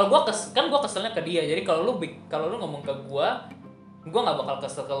gua you can think. gua keselnya ke dia. Jadi kalau lu ngomong ke gua nggak bakal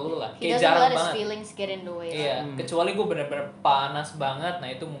kesel ke lu lah. He Kayak doesn't jarang let his banget. feelings get in the way. Iya, kecuali gue bener-bener panas banget, nah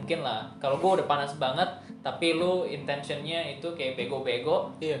itu mungkin lah. Kalau gue udah panas banget, tapi lu intentionnya itu kayak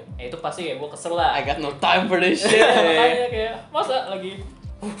bego-bego, Iya. ya itu pasti kayak gue kesel lah. I got no time for this shit. Makanya kayak masa lagi,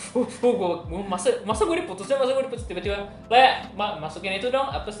 masa gue diputusnya, tiba-tiba, masukin itu dong,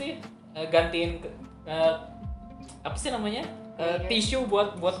 apa sih, gantiin, apa sih namanya? Tisu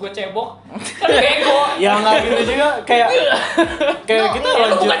buat gue cebok, kan bego. Ya nggak gitu juga kayak No, kita iya, Ya, lu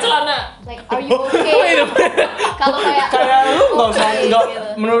lanjut. buka celana. Like, are you okay? Kalau Kayak lu nggak usah okay, nggak gitu.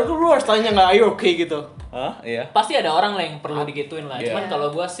 menurut lu harus tanya nggak are you okay gitu. Hah? Iya. Pasti ada orang lah yang perlu digituin lah. Iya. Cuman kalau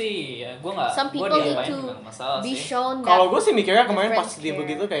gue sih, ya gue nggak. Some Gue people need diapain to nggak masalah be sih. shown that. Kalau gue sih mikirnya kemarin the pas friends dia care.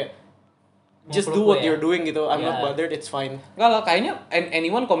 begitu kayak Mau just peluk do gue what ya? you're doing gitu. I'm not Iya. bothered, it's fine. Enggak lah, kayaknya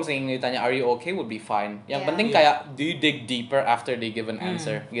anyone kalau misalnya ditanya are you okay would be fine. Yang Yeah. penting Iya. kayak do you dig deeper after they give an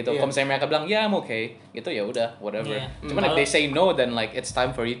answer gitu. Iya. Kalau misalnya mereka bilang yeah I'm okay, gitu ya udah whatever. Iya. Cuman if Kalau- they say no then like it's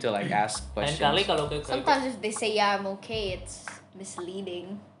time for you to like ask Lain questions. kali kalau ke Sometimes if they say yeah I'm okay, it's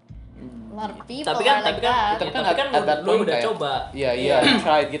misleading. A lot of people Tapi kan- are like tapi kan- that. tapi Tapi at that point lu udah kayak, coba. Iya iya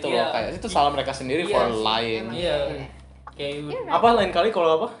tried gitu loh Iya. kayak itu salah mereka sendiri Iya for sih, lying. emang. Iya. Kayak You're right. Apa lain kali kalau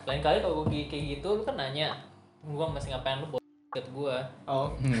apa? lain kali kalau gue kayak gitu lu kan nanya, gue masih ngapain lu buat deket gue.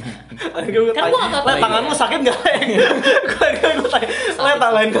 Oh. Kan gua nggak tahu. Tangan lu sakit nggak? Gue tanya. Lihat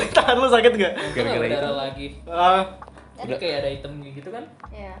lain kali tangan lu sakit nggak? Gara-gara Berdarah itu. lagi. Tadi Udah. kayak ada hitam gitu kan?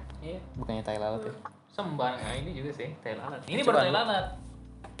 Yeah. Iya. Bukannya tai lalat ya? Sembang. Nah, ini juga sih tai lalat. Ini Coba. baru tai lalat.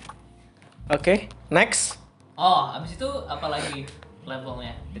 Oke, next. Oh, abis itu apa lagi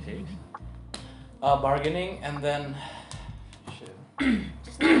levelnya? Bargaining and then shit.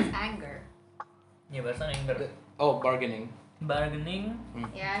 Just not his anger. Ya barusan yang Oh bargaining. bargaining.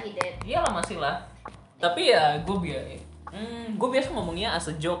 Yeah, he did. Iyalah masih lah. Tapi ya gue biasa ngomongnya as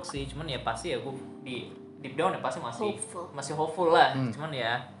a joke sih. Cuman ya pasti ya gue di deep down ya pasti masih hopeful lah. Cuman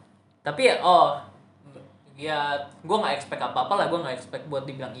ya. Tapi ya ya gue nggak expect apa-apa lah. Gue nggak expect buat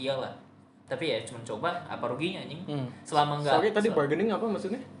dibilang iya lah. Tapi ya cuman coba apa ruginya anjing. Selama nggak. Sorry tadi bargaining apa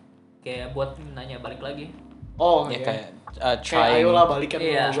maksudnya? Kayak buat nanya balik lagi. Oh Ya iya. kayak Kayak trying, ayolah balikan yeah,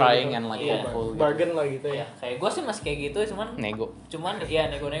 sama gua trying gitu. and like Iya. hopeful gitu. Bargain lah gitu ya. Ya, kayak gue sih masih kayak gitu, cuman ya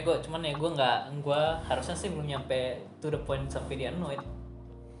nego-nego, cuman ya gue harusnya sih belum nyampe to the point sampai dia annoyed.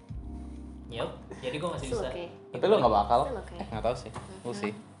 Yup, jadi gue masih Still bisa. okay. Tapi lo nggak bakal? Still okay. Nggak tahu sih. We'll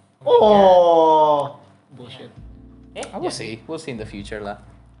see. Oh. Bullshit. We'll see. We'll see in the future lah.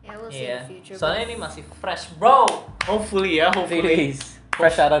 Yeah, we'll see Iya. in the future. Soalnya but- ini masih fresh, bro. Hopefully ya, hopefully.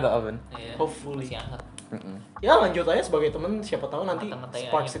 Fresh out of the oven. Iya. Hopefully. Masih hangat. Ya lanjut aja sebagai temen, siapa tahu nanti Mata-mata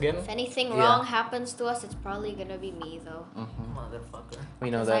ya, sparks ayo. again. If anything Yeah. wrong happens to us, it's probably gonna be me though. Motherfucker. We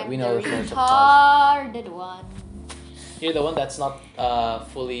know 'Cause that. I'm We know the the source of cause. retarded one. You're the one that's not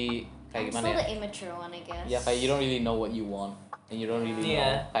fully I'm kayak still gimana the ya? immature one, I guess. Ya kayak you don't really know what you want and you don't really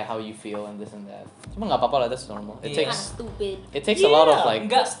Yeah. know kayak how you feel and this and that. Cuma nggak apa-apa lah, that's normal. It Yeah. Kinda takes stupid. a lot of like.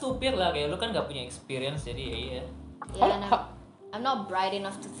 Enggak stupid lah, kayak lu kan gak punya experience, jadi ya iya. Yeah, and I'm not bright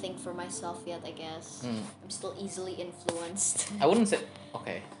enough to think for myself yet, I guess. Hmm. I'm still easily influenced. I wouldn't say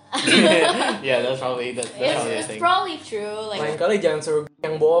okay. Yeah, that's probably that's It's, probably a it's thing. probably true. Lain Like, kali jangan suruh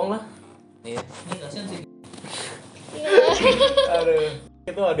yang bohong lah. Yeah. Ini kasihan sih. yeah. Aduh,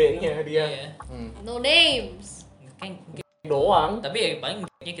 itu adeknya dia Iya. No names. Kayak doang. tapi ya paling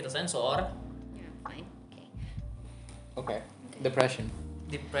kita sensor. Yeah, fine. Okay. Okay. Depression.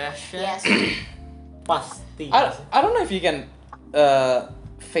 Depression. Yes. Pasti. I don't know if you can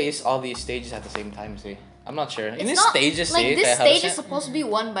face all these stages at the same time. See, I'm not sure. It's Ini not stages like sih this kayak stage harusnya. is supposed to be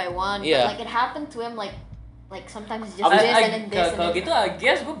one by one, Yeah. but like it happened to him like sometimes it's just this and then this. Kalau And then, gitu I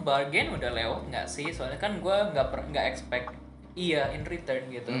guess gue bargain udah lewat nggak sih? Soalnya kan gue nggak expect iya in return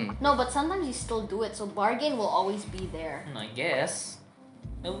gitu. no, but sometimes you still do it, so bargain will always be there. I guess.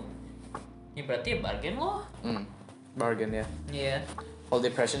 Oh. Ya berarti bargain loh. Bargain ya. Iya. Kalau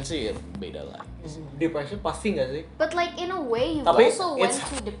depression sih ya beda lah. Depression pasti nggak sih? But like in a way, you Tapi also went it's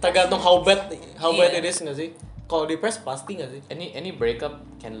to depression. tergantung how bad Iya. it is nggak sih? Kalau depressed pasti nggak sih? Any breakup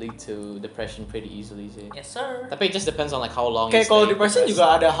can lead to depression pretty easily sih. Yes sir. Tapi it just depends on like how long. Kayak you kalau stay depression depressed. juga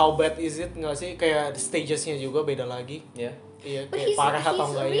ada how bad is it nggak sih? Kayak stagesnya juga beda lagi. Yeah. Iya, But kayak parah atau he's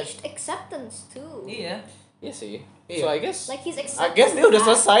enggak ya? reached acceptance too. Iya. Iya sih. Iya. So I guess. Like he's I accepted. guess dia udah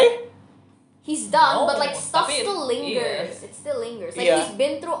that. selesai. He's done, No, but like stuff tapi- still lingers. iya. It still lingers. Like Iya. he's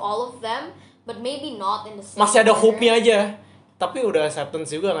been through all of them, but maybe not in the same. Masih ada manner. hope-nya aja. Tapi udah acceptance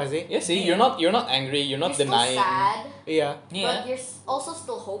juga nggak sih? Yeah, see, Iya. you're not angry, you're not You're still denying. sad, Iya. Iya. but you're also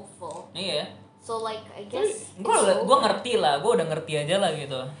still hopeful. Iya. So like I guess Gue ngerti lah, gue udah ngerti aja lah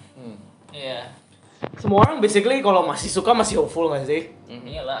gitu. Iya. Semua orang basically kalau masih suka masih hopeful nggak sih?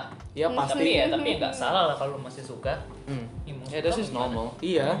 Iyalah. Ya pasti. Tapi nggak salah lah kalau masih suka. Ya, mau Yeah, suka this is gimana? normal.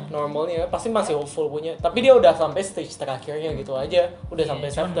 Iya, normalnya pasti masih hopeful punya. Tapi dia udah sampai stage terakhirnya gitu aja. Udah Iya, sampai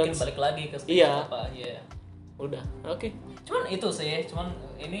cuman mungkin acceptance. balik lagi ke stage Iya. apa ya. Udah. Oke. Cuman itu sih,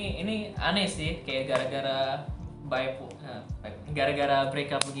 ini aneh sih kayak gara-gara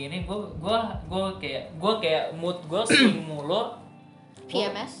breakup begini, gue kayak mood gue swing mulu.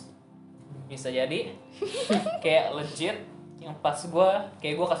 PMS. Bisa jadi kayak legit yang pas gue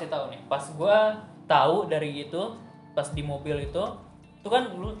kasih tahu nih, pas gue tahu dari itu, pas di mobil itu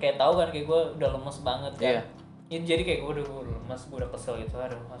kan lu kayak tahu kan kayak gue udah lemes banget kan. Iya. Ya, jadi kayak gue lemes, gue udah kesel gitu,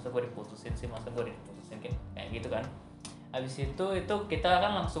 aduh masa gue diputusin kayak gitu kan. Habis itu kita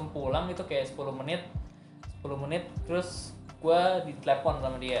kan langsung pulang itu kayak 10 menit terus gue ditelepon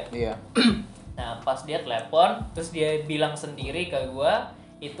sama dia. Iya. Nah pas dia telepon terus dia bilang sendiri ke gue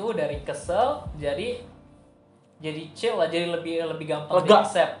itu dari kesel jadi chill lah, jadi lebih gampang Lega.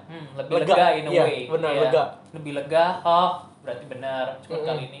 di-accept. Lebih Lega, lega in a iya, way. benar, Iya. lega. Lebih lega, berarti benar. Cuma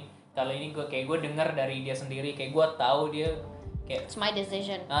kali ini gue dengar dari dia sendiri, kayak gue tahu dia kayak It's my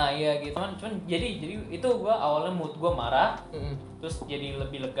decision. iya gitu. Cuman jadi itu gue awalnya mood gue marah, terus jadi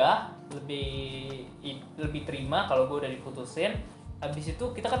lebih lega, lebih terima kalau gue udah diputusin. Habis itu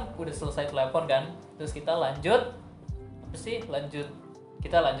kita kan udah selesai telepon kan, terus kita lanjut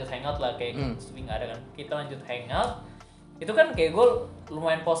hangout lah kayak swing ada kan, kita lanjut hangout. Itu kan kayak gue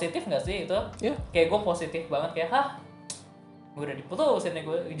lumayan positif nggak sih itu? Iya. Kayak gue positif banget kayak gue udah diputusin ya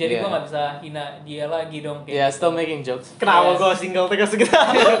gue, jadi Iya. gue nggak bisa hina dia lagi dong kayak Yeah, gitu. still making jokes. Kenapa Yes. gue single terus kita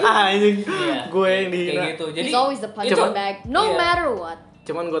anjing. Iya. Gue yang Kayak dihina. gitu. Jadi He's always the punching Cuman- bag, no Iya. matter what.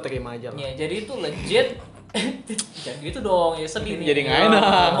 Cuman gue terima aja lah. ya jadi itu legit. Jangan gitu dong, ya sedih nih. Jadi nggak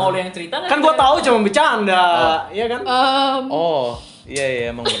enak. Mau lu yang cerita nggak? Kan gue tahu cuma bercanda, iya kan? Oh, iya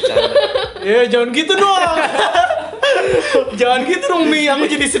emang bercanda. Ya jangan gitu dong. Jangan gitu dong Mi, aku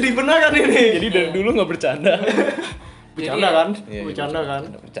jadi sedih beneran ini. Jadi dari dulu nggak bercanda. Bercanda kan? Iya, Bercanda kan?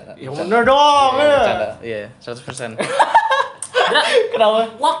 Bercanda. Ya bener dong. Iya, ya. bercanda. Iya, 100%. Kenapa?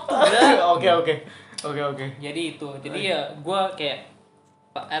 Waktu dah. Oke. Jadi itu, jadi ya gue kayak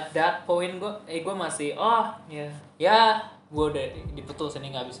at that point gue masih ya gue udah diputus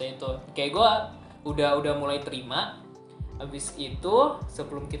ini nggak bisa itu, kayak gue udah mulai terima. Habis itu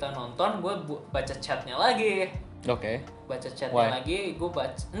sebelum kita nonton gue baca chatnya lagi. Oke. Baca chatnya lagi, gue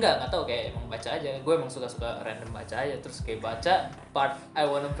baca nggak tahu, kayak emang baca aja, gue emang suka random baca aja, terus kayak baca part I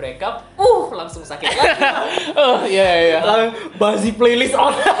wanna break up, langsung sakit lagi. Oh iya. Bazi playlist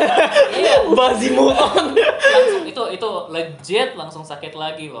on. Iya. Bazi move on. Langsung itu legit langsung sakit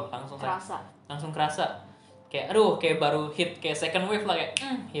lagi loh, langsung kerasa kayak kayak baru hit, kayak second wave lah, kayak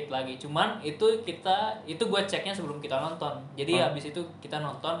hit lagi. Cuman itu gue ceknya sebelum kita nonton, jadi habis itu kita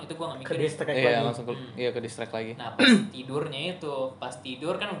nonton itu gue nggak mikirin. Iya langsung ke distract lagi. Nah pas tidurnya itu, pas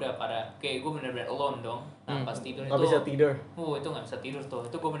tidur kan udah pada kayak gue bener-bener alone dong. Nah pas tidur Nggak itu bisa tidur. itu nggak bisa tidur tuh,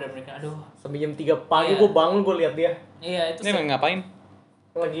 itu gue bener-bener kan Sampai jam 3 pagi Iya. gue bangun, gue lihat dia iya itu Ini ngapain?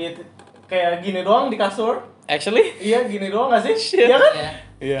 lagi kayak gini doang di kasur. Actually? Iya gini doang nggak sih? Shit. Iya kan?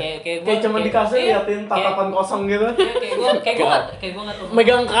 Iya. Kayak cuma di kasur liatin tatapan kosong gitu. kayak gue nggak tahu.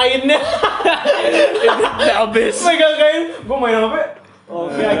 Megang kainnya. Habis. Megang kain. Gue main HP.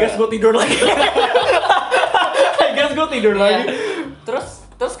 Oke, I guess gue tidur lagi. Iya.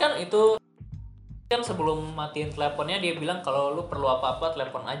 Terus kan itu kan sebelum matiin teleponnya dia bilang kalau lu perlu apa-apa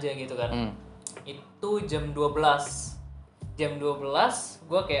telepon aja gitu kan. Itu jam 12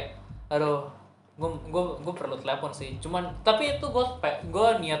 gue kayak gue perlu telepon sih, cuman tapi itu gue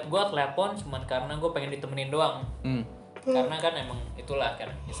niat gue telepon cuman karena gue pengen ditemenin doang. Karena kan emang itulah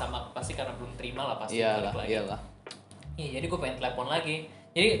kan ya, sama pasti karena belum terima lah pasti balik lagi. Iyalah. Iya, jadi gue pengen telepon lagi.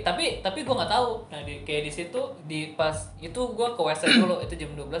 Jadi tapi gue nggak tahu. Nah kayak di situ di pas itu gue ke WC dulu, itu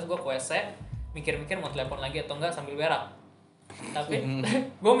jam 12 gue ke WC mikir-mikir mau telepon lagi atau enggak sambil berak. Tapi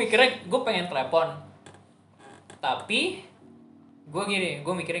gue mikirnya gue pengen telepon. Tapi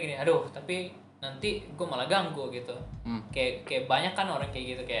gue mikirnya gini, aduh tapi nanti gue malah ganggu gitu. Kayak banyak kan orang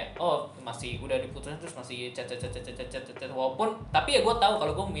kayak gitu, kayak masih udah diputusin terus masih chat walaupun tapi ya gue tahu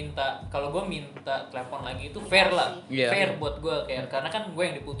kalau gue minta telepon lagi itu fair lah. Fair buat gue, kayak karena kan gue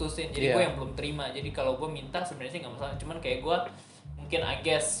yang diputusin, jadi gue yang belum terima, jadi kalau gue minta sebenarnya sih nggak masalah. Cuman kayak gue mungkin I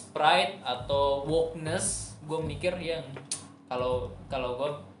guess pride atau wokeness, gue mikir yang kalau gue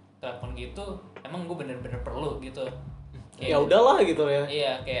telepon gitu emang gue bener-bener perlu gitu. Ya udahlah gitu ya.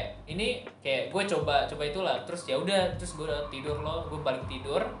 Iya, kayak ini kayak gue coba itulah, terus ya udah, terus gue udah tidur gue balik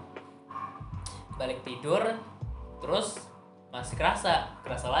tidur terus masih kerasa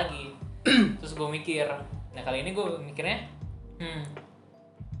lagi. Terus gue mikir, nah kali ini gue mikirnya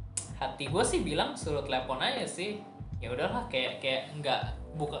hati gue sih bilang suruh telepon aja sih. Ya udahlah, kayak enggak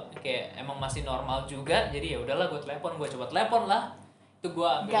kayak emang masih normal juga, jadi ya udahlah gue coba telepon lah. Itu gue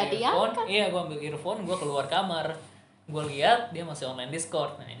ambil earphone, gue ambil earphone, gue keluar kamar. Gue lihat dia masih online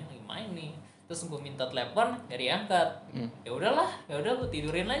Discord. Nah ini lagi main nih. Terus gue minta telepon, gak diangkat. Ya udah gue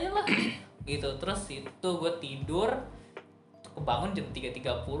tidurin aja lah. Gitu. Terus itu gue tidur, kebangun jam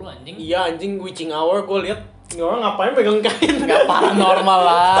 3.30 anjing. Iya anjing, witching hour. Gue lihat ini orang ngapain pegang kain. Gak paranormal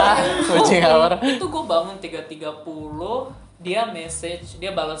lah. Witching hour. Itu gue bangun 3.30, dia message,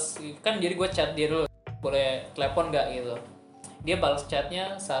 dia balas kan, jadi gue chat dia dulu, boleh telepon gak gitu. Dia balas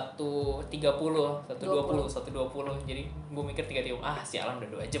chatnya 1.30, 1.20. Jadi gue mikir 3.30, sialan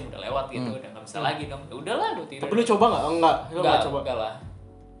udah 2 jam udah lewat gitu, udah nggak bisa lagi dong. Ya udahlah, gue tidur. Tapi lu coba nggak? Enggak coba. Enggak lah.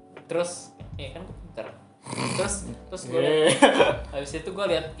 Terus kan gue pinter. Terus gue habis itu gue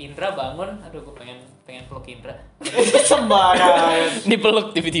lihat Indra bangun, aduh gue pengen peluk Indra. Sembarangan.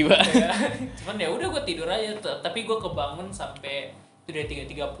 Dipeluk tiba-tiba. Cuman ya udah gue tidur aja. Tapi gue kebangun sampai itu dari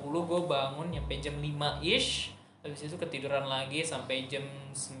 3.30 gue bangun nyampe jam 5-ish. Habis itu ketiduran lagi sampai jam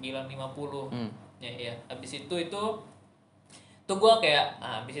 9.50. Ya habis itu gue kayak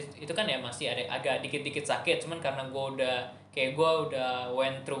habis itu kan ya masih ada agak dikit-dikit sakit, cuman karena gue udah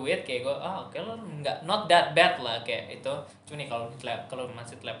went through it, kayak gue oke lah, nggak not that bad lah kayak itu. Cuman nih kalau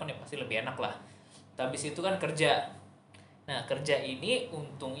masih telepon ya pasti lebih enak lah. Habis itu kan kerja. Nah kerja ini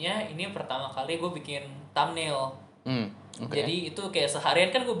untungnya ini pertama kali gue bikin thumbnail. Okay. Jadi itu kayak seharian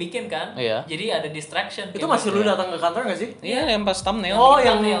kan gue bikin kan. Iya. Jadi ada distraction. Itu masih lu datang ke kantor nggak sih? Iya, yang pas thumbnail.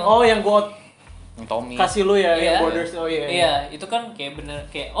 Yang gua Tommy. kasih lu ya, Iya. yang borders. Iya, itu kan kayak bener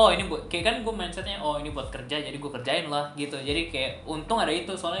kayak ini buat, kayak kan gue mindsetnya ini buat kerja, jadi gue kerjain lah gitu. Jadi kayak untung ada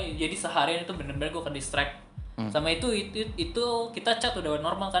itu, soalnya jadi seharian itu bener-bener gue ke distract. Sama itu kita chat udah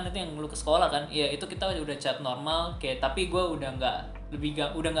normal kan, itu yang lu ke sekolah kan. Iya, itu kita udah chat normal kayak, tapi gue udah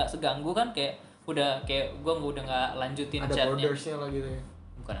nggak seganggu kan, kayak udah kayak gue udah nggak lanjutin ada chatnya. bordersnya lah gitu ya.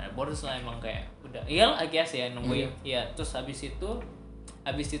 Bukan ada borders lah, emang kayak udah I guess ya nungguin. Iya, terus habis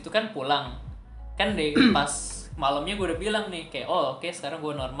itu kan pulang kan deh pas malamnya gue udah bilang nih kayak oke, sekarang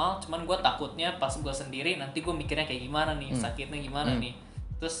gue normal, cuman gue takutnya pas gue sendiri nanti gue mikirnya kayak gimana nih, sakitnya gimana nih.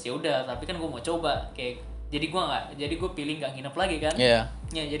 terus ya udah, tapi kan gue mau coba kayak, jadi gue pilih nggak nginep lagi kan. Iya.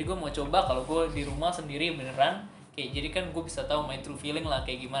 Ya jadi gue mau coba kalau gue di rumah sendiri beneran, kayak jadi kan gue bisa tahu my true feeling lah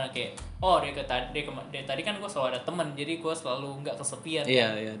kayak gimana, kayak dari tadi kan gue selalu ada teman, jadi gue selalu nggak kesepian.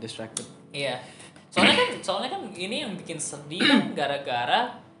 Iya, distracted. Iya, soalnya kan ini yang bikin sedih kan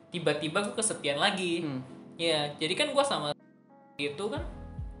gara-gara tiba-tiba gue kesepian lagi. Iya, jadi kan gue sama itu kan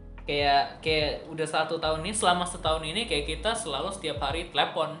kayak udah 1 tahun ini, selama setahun ini kayak kita selalu setiap hari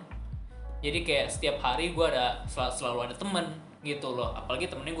telepon. Jadi kayak setiap hari gue selalu ada temen gitu loh, apalagi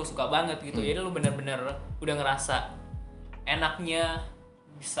temennya gue suka banget gitu. Jadi lu bener-bener udah ngerasa enaknya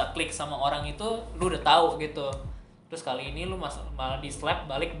bisa klik sama orang itu, lu udah tahu gitu. Terus kali ini lu malah di slap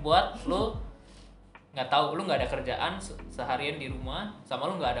balik buat lu nggak tahu, lu nggak ada kerjaan seharian di rumah, sama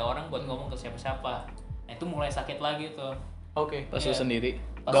lu nggak ada orang buat ngomong ke siapa-siapa. Nah itu mulai sakit lagi tuh. Oke. Pas lu sendiri.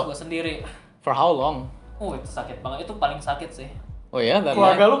 Pas gue sendiri. For how long? Itu sakit banget, itu paling sakit sih. Oh ya,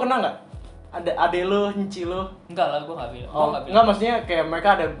 Keluarga lu kena nggak? Ada ade lu, nci lu? Enggak lah, gue nggak bilang. Enggak, maksudnya kayak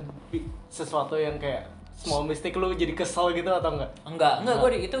mereka ada sesuatu yang kayak small mistake lu jadi kesel gitu atau enggak? Enggak,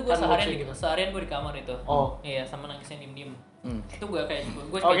 gue Kan seharian gue di kamar itu. Oh. Iya, sama nangisnya diem-diem. Itu gue kayak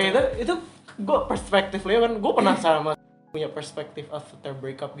gue Oke, itu gue perspektif lu kan, gue penasaran sama punya perspektif after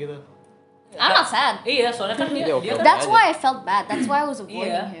breakup gitu. I'm not sad. Iya, soalnya kan dia kan, That's why I felt bad. That's why I was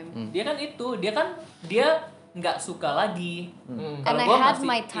avoiding iya, him. dia nggak suka lagi. And Kalau I gua had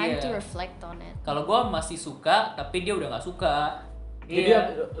masih- my time to iya. reflect on it. Kalau gue masih suka, tapi dia udah nggak suka. Jadi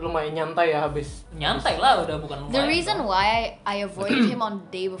Iya. lumayan nyantai ya habis. Nyantai lah, udah bukan lumayan. The reason why I avoided him on the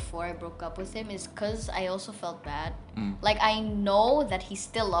day before I broke up with him is because I also felt bad. Like I know that he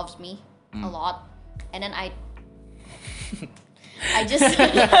still loves me a lot, and then I just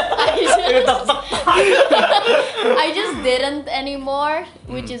I just didn't anymore,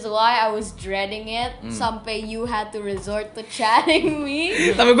 which is why I was dreading it. Sampai you had to resort to chatting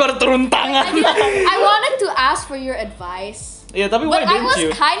me. Tapi gue harus turun tangan. I wanted to ask for your advice. Iya, tapi why But I didn't was you?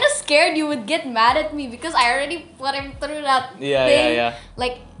 kind of scared you would get mad at me because I already put him through that Yeah, thing. yeah.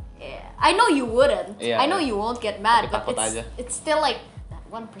 Like, I know you wouldn't. Yeah, I know yeah. you won't get mad, Tapi but takut aja. it's still like that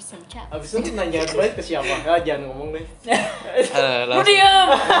 1% chance. Habis itu nanya advice ke siapa? Jangan ngomong deh. Lu diam.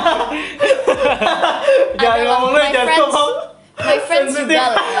 Jangan Ada ngomong deh, my jangan friends- ngomong. My friends Sensitive. juga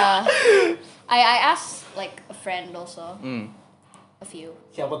lah. I asked like a friend also, a few.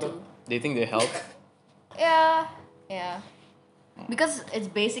 Siapa tuh? Do you think they help? Yeah. Because it's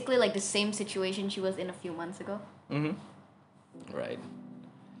basically like the same situation she was in a few months ago. Right.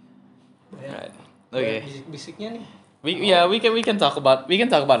 Okay. Bisik-bisiknya nih. We can talk about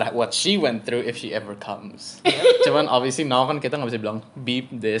what she went through if she ever comes. Cuman obviously now kan kita nggak bisa bilang beep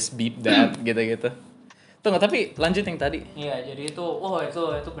this, beep that, gitu-gitu. Tunggu, tapi lanjut yang tadi. Iya, jadi itu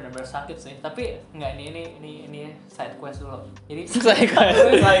benar-benar sakit sih. Tapi enggak, ini side quest dulu. Jadi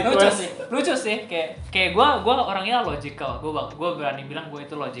lucu sih kayak gue orangnya logical. Gue berani bilang gue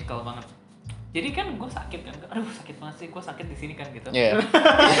itu logical banget. Jadi kan gue sakit kan, aduh sakit banget sih, gue sakit di sini kan gitu. Iya.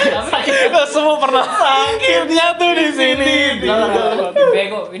 Tapi Semua pernah sakitnya tuh di sini.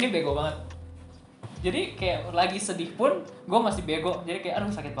 ini bego banget. Jadi kayak lagi sedih pun gue masih bego. Jadi kayak aduh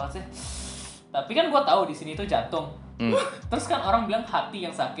sakit banget sih. Tapi kan gue tahu di sini tuh jantung. Terus kan orang bilang hati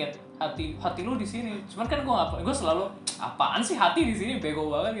yang sakit, hati lu di sini. Cuman kan gue selalu apaan sih hati di sini, bego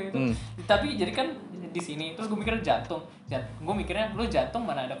banget gitu. Tapi jadi kan di sini terus gue mikir jantung. Gue mikirnya lu jantung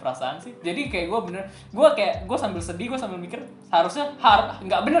mana ada perasaan sih. Jadi kayak gue sambil sedih, gue sambil mikir harusnya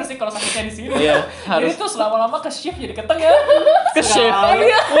nggak bener sih kalau sakitnya di sini. Iya, Jadi tuh lama-lama ke shift jadi ke tengah. Ke shift.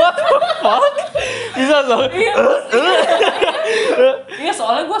 Iya. What the fuck? Bisa so. Iya,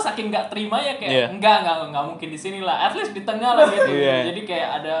 soalnya gue saking nggak terima ya kayak nggak mungkin di sini lah, at least di tengah lah gitu. Jadi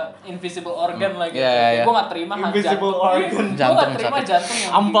kayak ada invisible organ lah gitu. Gue nggak terima Invisible organ. Gue nggak terima jantung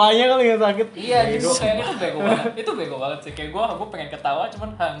yang Ampalnya kali yang sakit. Iya, jadi kayak itu bego banget sih. Kayak gue pengen ketawa,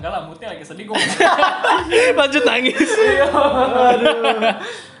 cuman enggak lah, moodnya lagi sedih gue. Lanjut nangis.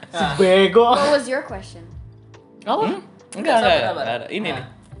 Si bego. What was your question? Apa? Enggak ada. Ini nih.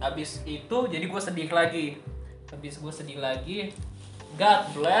 Habis itu jadi gue sedih lagi. God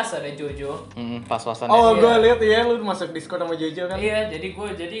bless ada Jojo. Pas-pasan. Oh, gue lihat ya lu masuk Discord sama Jojo kan. Iya, jadi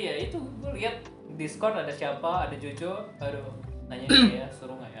ya itu gue lihat Discord ada siapa, ada Jojo, aduh nanya dia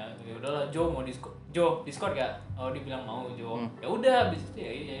suruh nggak ya? Ya udahlah, Jo mau Discord gak? Oh dia bilang mau Jo. Ya udah habis itu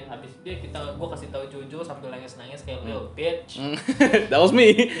habis dia gue kasih tahu Jojo sambil nangis kayak little bitch. That was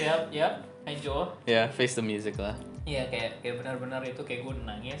me. Yap. Hai Jo. Yeah, face the music lah. Iya kayak benar-benar itu kayak gue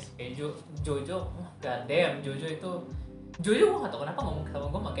nangis kayak Jojo, god damn Jojo gue gak tau kenapa ngomong sama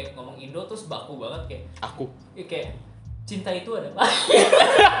gue kayak ngomong Indo terus baku banget kayak Aku. kayak cinta itu adalah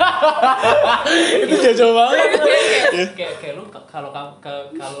Itu jauh banget. Kayak lu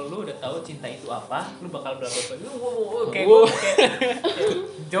kalau lu udah tahu cinta itu apa, lu bakal berapa kayak gue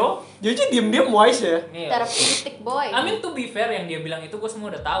Jo diem-diem wise ya. Therapeutic boy. I mean to be fair yang dia bilang itu gue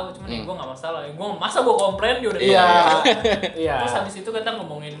semua udah tahu, cuman ya gue nggak masalah. Masa gue komplain dia udah tahu. Iya. Terus habis itu kita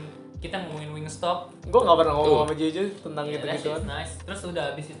ngomongin Wingstop. Gue nggak pernah ngomong sama Jeju tentang gitu-gituan. Nice. Terus udah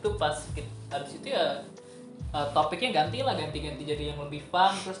habis itu ya topiknya ganti jadi yang lebih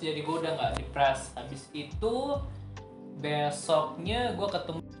fun, terus jadi gue udah nggak depressed. Habis itu besoknya gue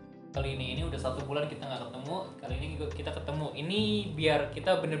ketemu kali ini udah 1 bulan kita nggak ketemu, kali ini kita ketemu. Ini biar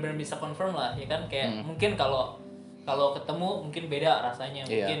kita bener-bener bisa confirm lah ya kan, kayak mungkin kalau ketemu mungkin beda rasanya,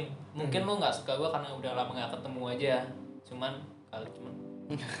 mungkin lo nggak suka gue karena udah lama nggak ketemu aja, cuman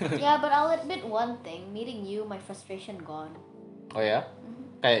Yeah, but I'll admit one thing, meeting you, my frustration gone. Oh ya?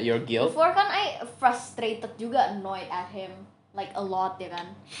 Kayak your guilt? Before kan I frustrated juga, annoyed at him, like a lot ya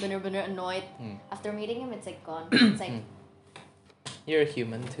kan, bener-bener annoyed. After meeting him, it's like gone. It's like you're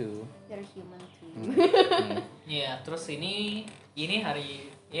human too. you're human too. Iya, terus ini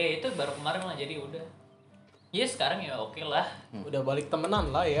hari ya itu baru kemarin lah, jadi udah. Ya sekarang ya oke lah. Udah balik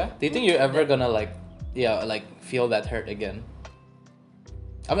temenan lah ya. Do you think you're ever gonna like feel that hurt again?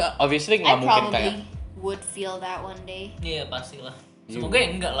 I mean, obviously I nggak mungkin kayak. probably would feel that one day. Iya pastilah. Semoga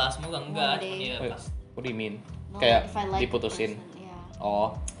ya enggak lah, semoga enggak. One day. Iya Wait, pas. what do you mean? No, Kayak if I like the diputusin. person, yeah,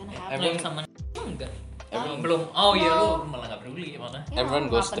 Oh. it's gonna happen. Everyone- Yang sama enggak. Everyone- Belum. Oh iya No. lu malah enggak peduli mana. Ya, Everyone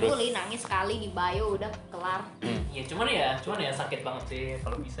nggak goes through. peduli, nangis sekali di bio udah kelar. Ya cuman ya sakit banget sih,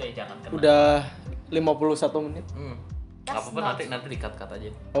 kalau bisa ya jangan kena. Udah 51 menit. Nggak apa-apa, nanti di-cut aja.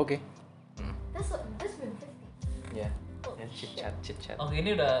 Oke. That's been 50. Ya. Chit chat. Oke,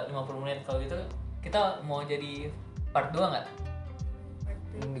 ini udah 50 menit. Kalau gitu kita mau jadi part 2 enggak?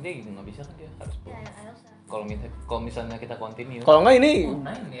 Dia nggak bisa kan, dia harus. Yeah, I also. Kalau misalnya kita continue. Kalau nggak ini Oh,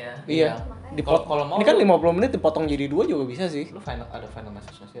 main ya. iya. Kalau mau Ini kan 50 menit dipotong jadi 2 juga bisa sih. lu ada final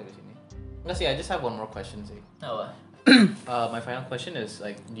message sih di sini. Enggak sih, I just have one more question sih. Apa? My final question is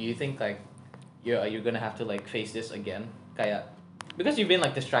like, do you think like you're gonna have to like face this again? Kayak because you've been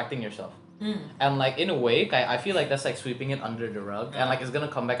like distracting yourself. And like in a way, kayak I feel like that's like sweeping it under the rug, and like it's gonna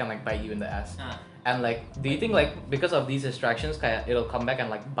come back and like bite you in the ass. And like, do you think like because of these distractions, kayak it'll come back and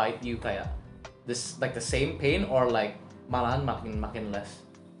like bite you kayak this like the same pain, or like malahan makin less?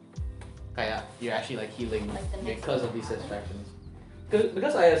 Kayak you're actually like healing Like the next because of one. these distractions.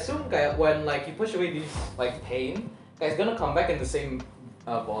 Because I assume kayak when like you push away these like pain, kayak it's gonna come back in the same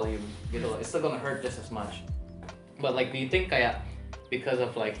volume gitu loh. It's still gonna hurt just as much. But like, do you think kayak because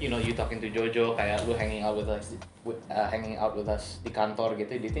of like you talking to Jojo, kayak lu hanging out with us di kantor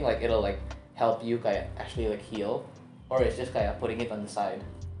gitu, do you think like it'll like help you kayak actually like heal, or it's just kayak putting it on the side?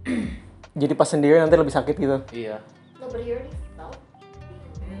 Jadi pas sendiri nanti lebih sakit gitu. Iya. No, but he already felt.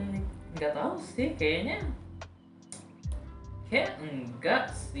 Nggak tahu sih, kayak enggak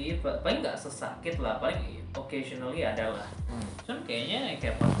sih, paling nggak sesakit lah, paling occasionally ada lah. Cuman kayaknya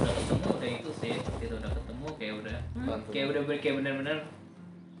kayak pas udah ketemu udah itu sih, kita udah ketemu kayak bener-bener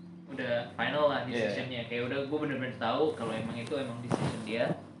udah final lah decisionnya. Kayak udah gue bener-bener tahu kalau emang itu emang decision dia,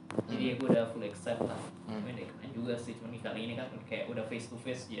 jadi ya gue udah full accept lah. Cuman ya keren juga sih, cuman kali ini kan kayak udah face to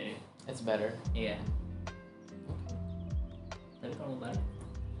face jadi It's better. iya. Tapi kalau mau balik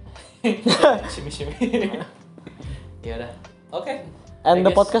Shimmy. Ya udah. Oke. And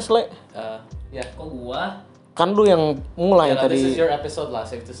the podcast le. Yeah. kok gua Kan lu yang mulai Yeah, this is tadi. your episode lah,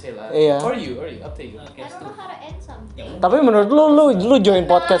 safe to say lah. Iya. Or you, up to you. I don't know how to end something. Tapi menurut lu join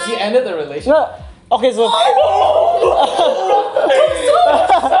podcast. You ended the relationship. Nggak. Oke, so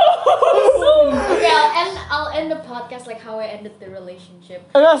Okay, I'll end the podcast like how I ended the relationship.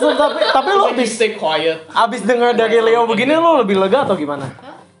 enggak, so, tapi lu Like, you stay quiet. abis dengar dari Leo begini lu lebih lega atau gimana?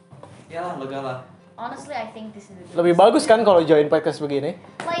 Ya lah, lega lah. Honestly, I think this is a good Lebih bagus kan kalau join podcast begini?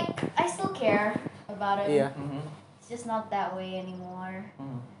 Like, I still care about him. Iya. It's just not that way anymore.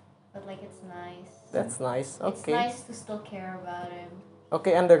 But like, it's nice. That's nice. It's Okay. nice to still care about him.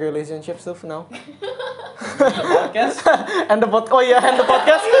 Okay, end the relationship stuff now. Podcast. And the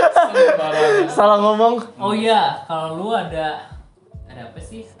podcast. Salah ngomong. Oh iya, kalau lu ada apa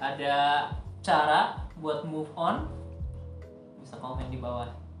sih? Ada cara buat move on? Bisa komen di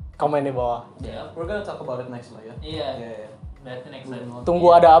bawah. Komen di bawah. Yeah, we're gonna talk about it next lah ya. Iya. Yeah. Berarti next time.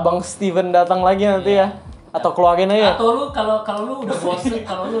 Tunggu ada Abang Steven datang lagi nanti ya. Atau keluarin aja. Atau lu kalau lu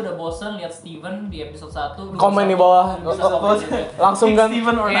udah bosen lihat Steven di episode 1, lu Komen bisa- di bawah. lu bisa komen juga. Langsung ganti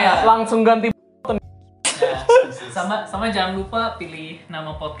Iya. langsung ganti. Ya, sama jangan lupa pilih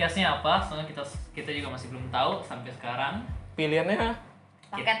nama podcastnya apa, soalnya kita juga masih belum tahu sampai sekarang. Pilihannya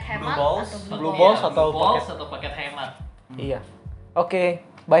Paket hemat Balls? atau Blue Balls? Balls atau Blue Balls atau paket hemat. iya. Oke,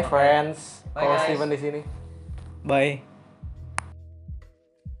 Bye friends. Bye, Kalau guys. Steven di sini. Bye.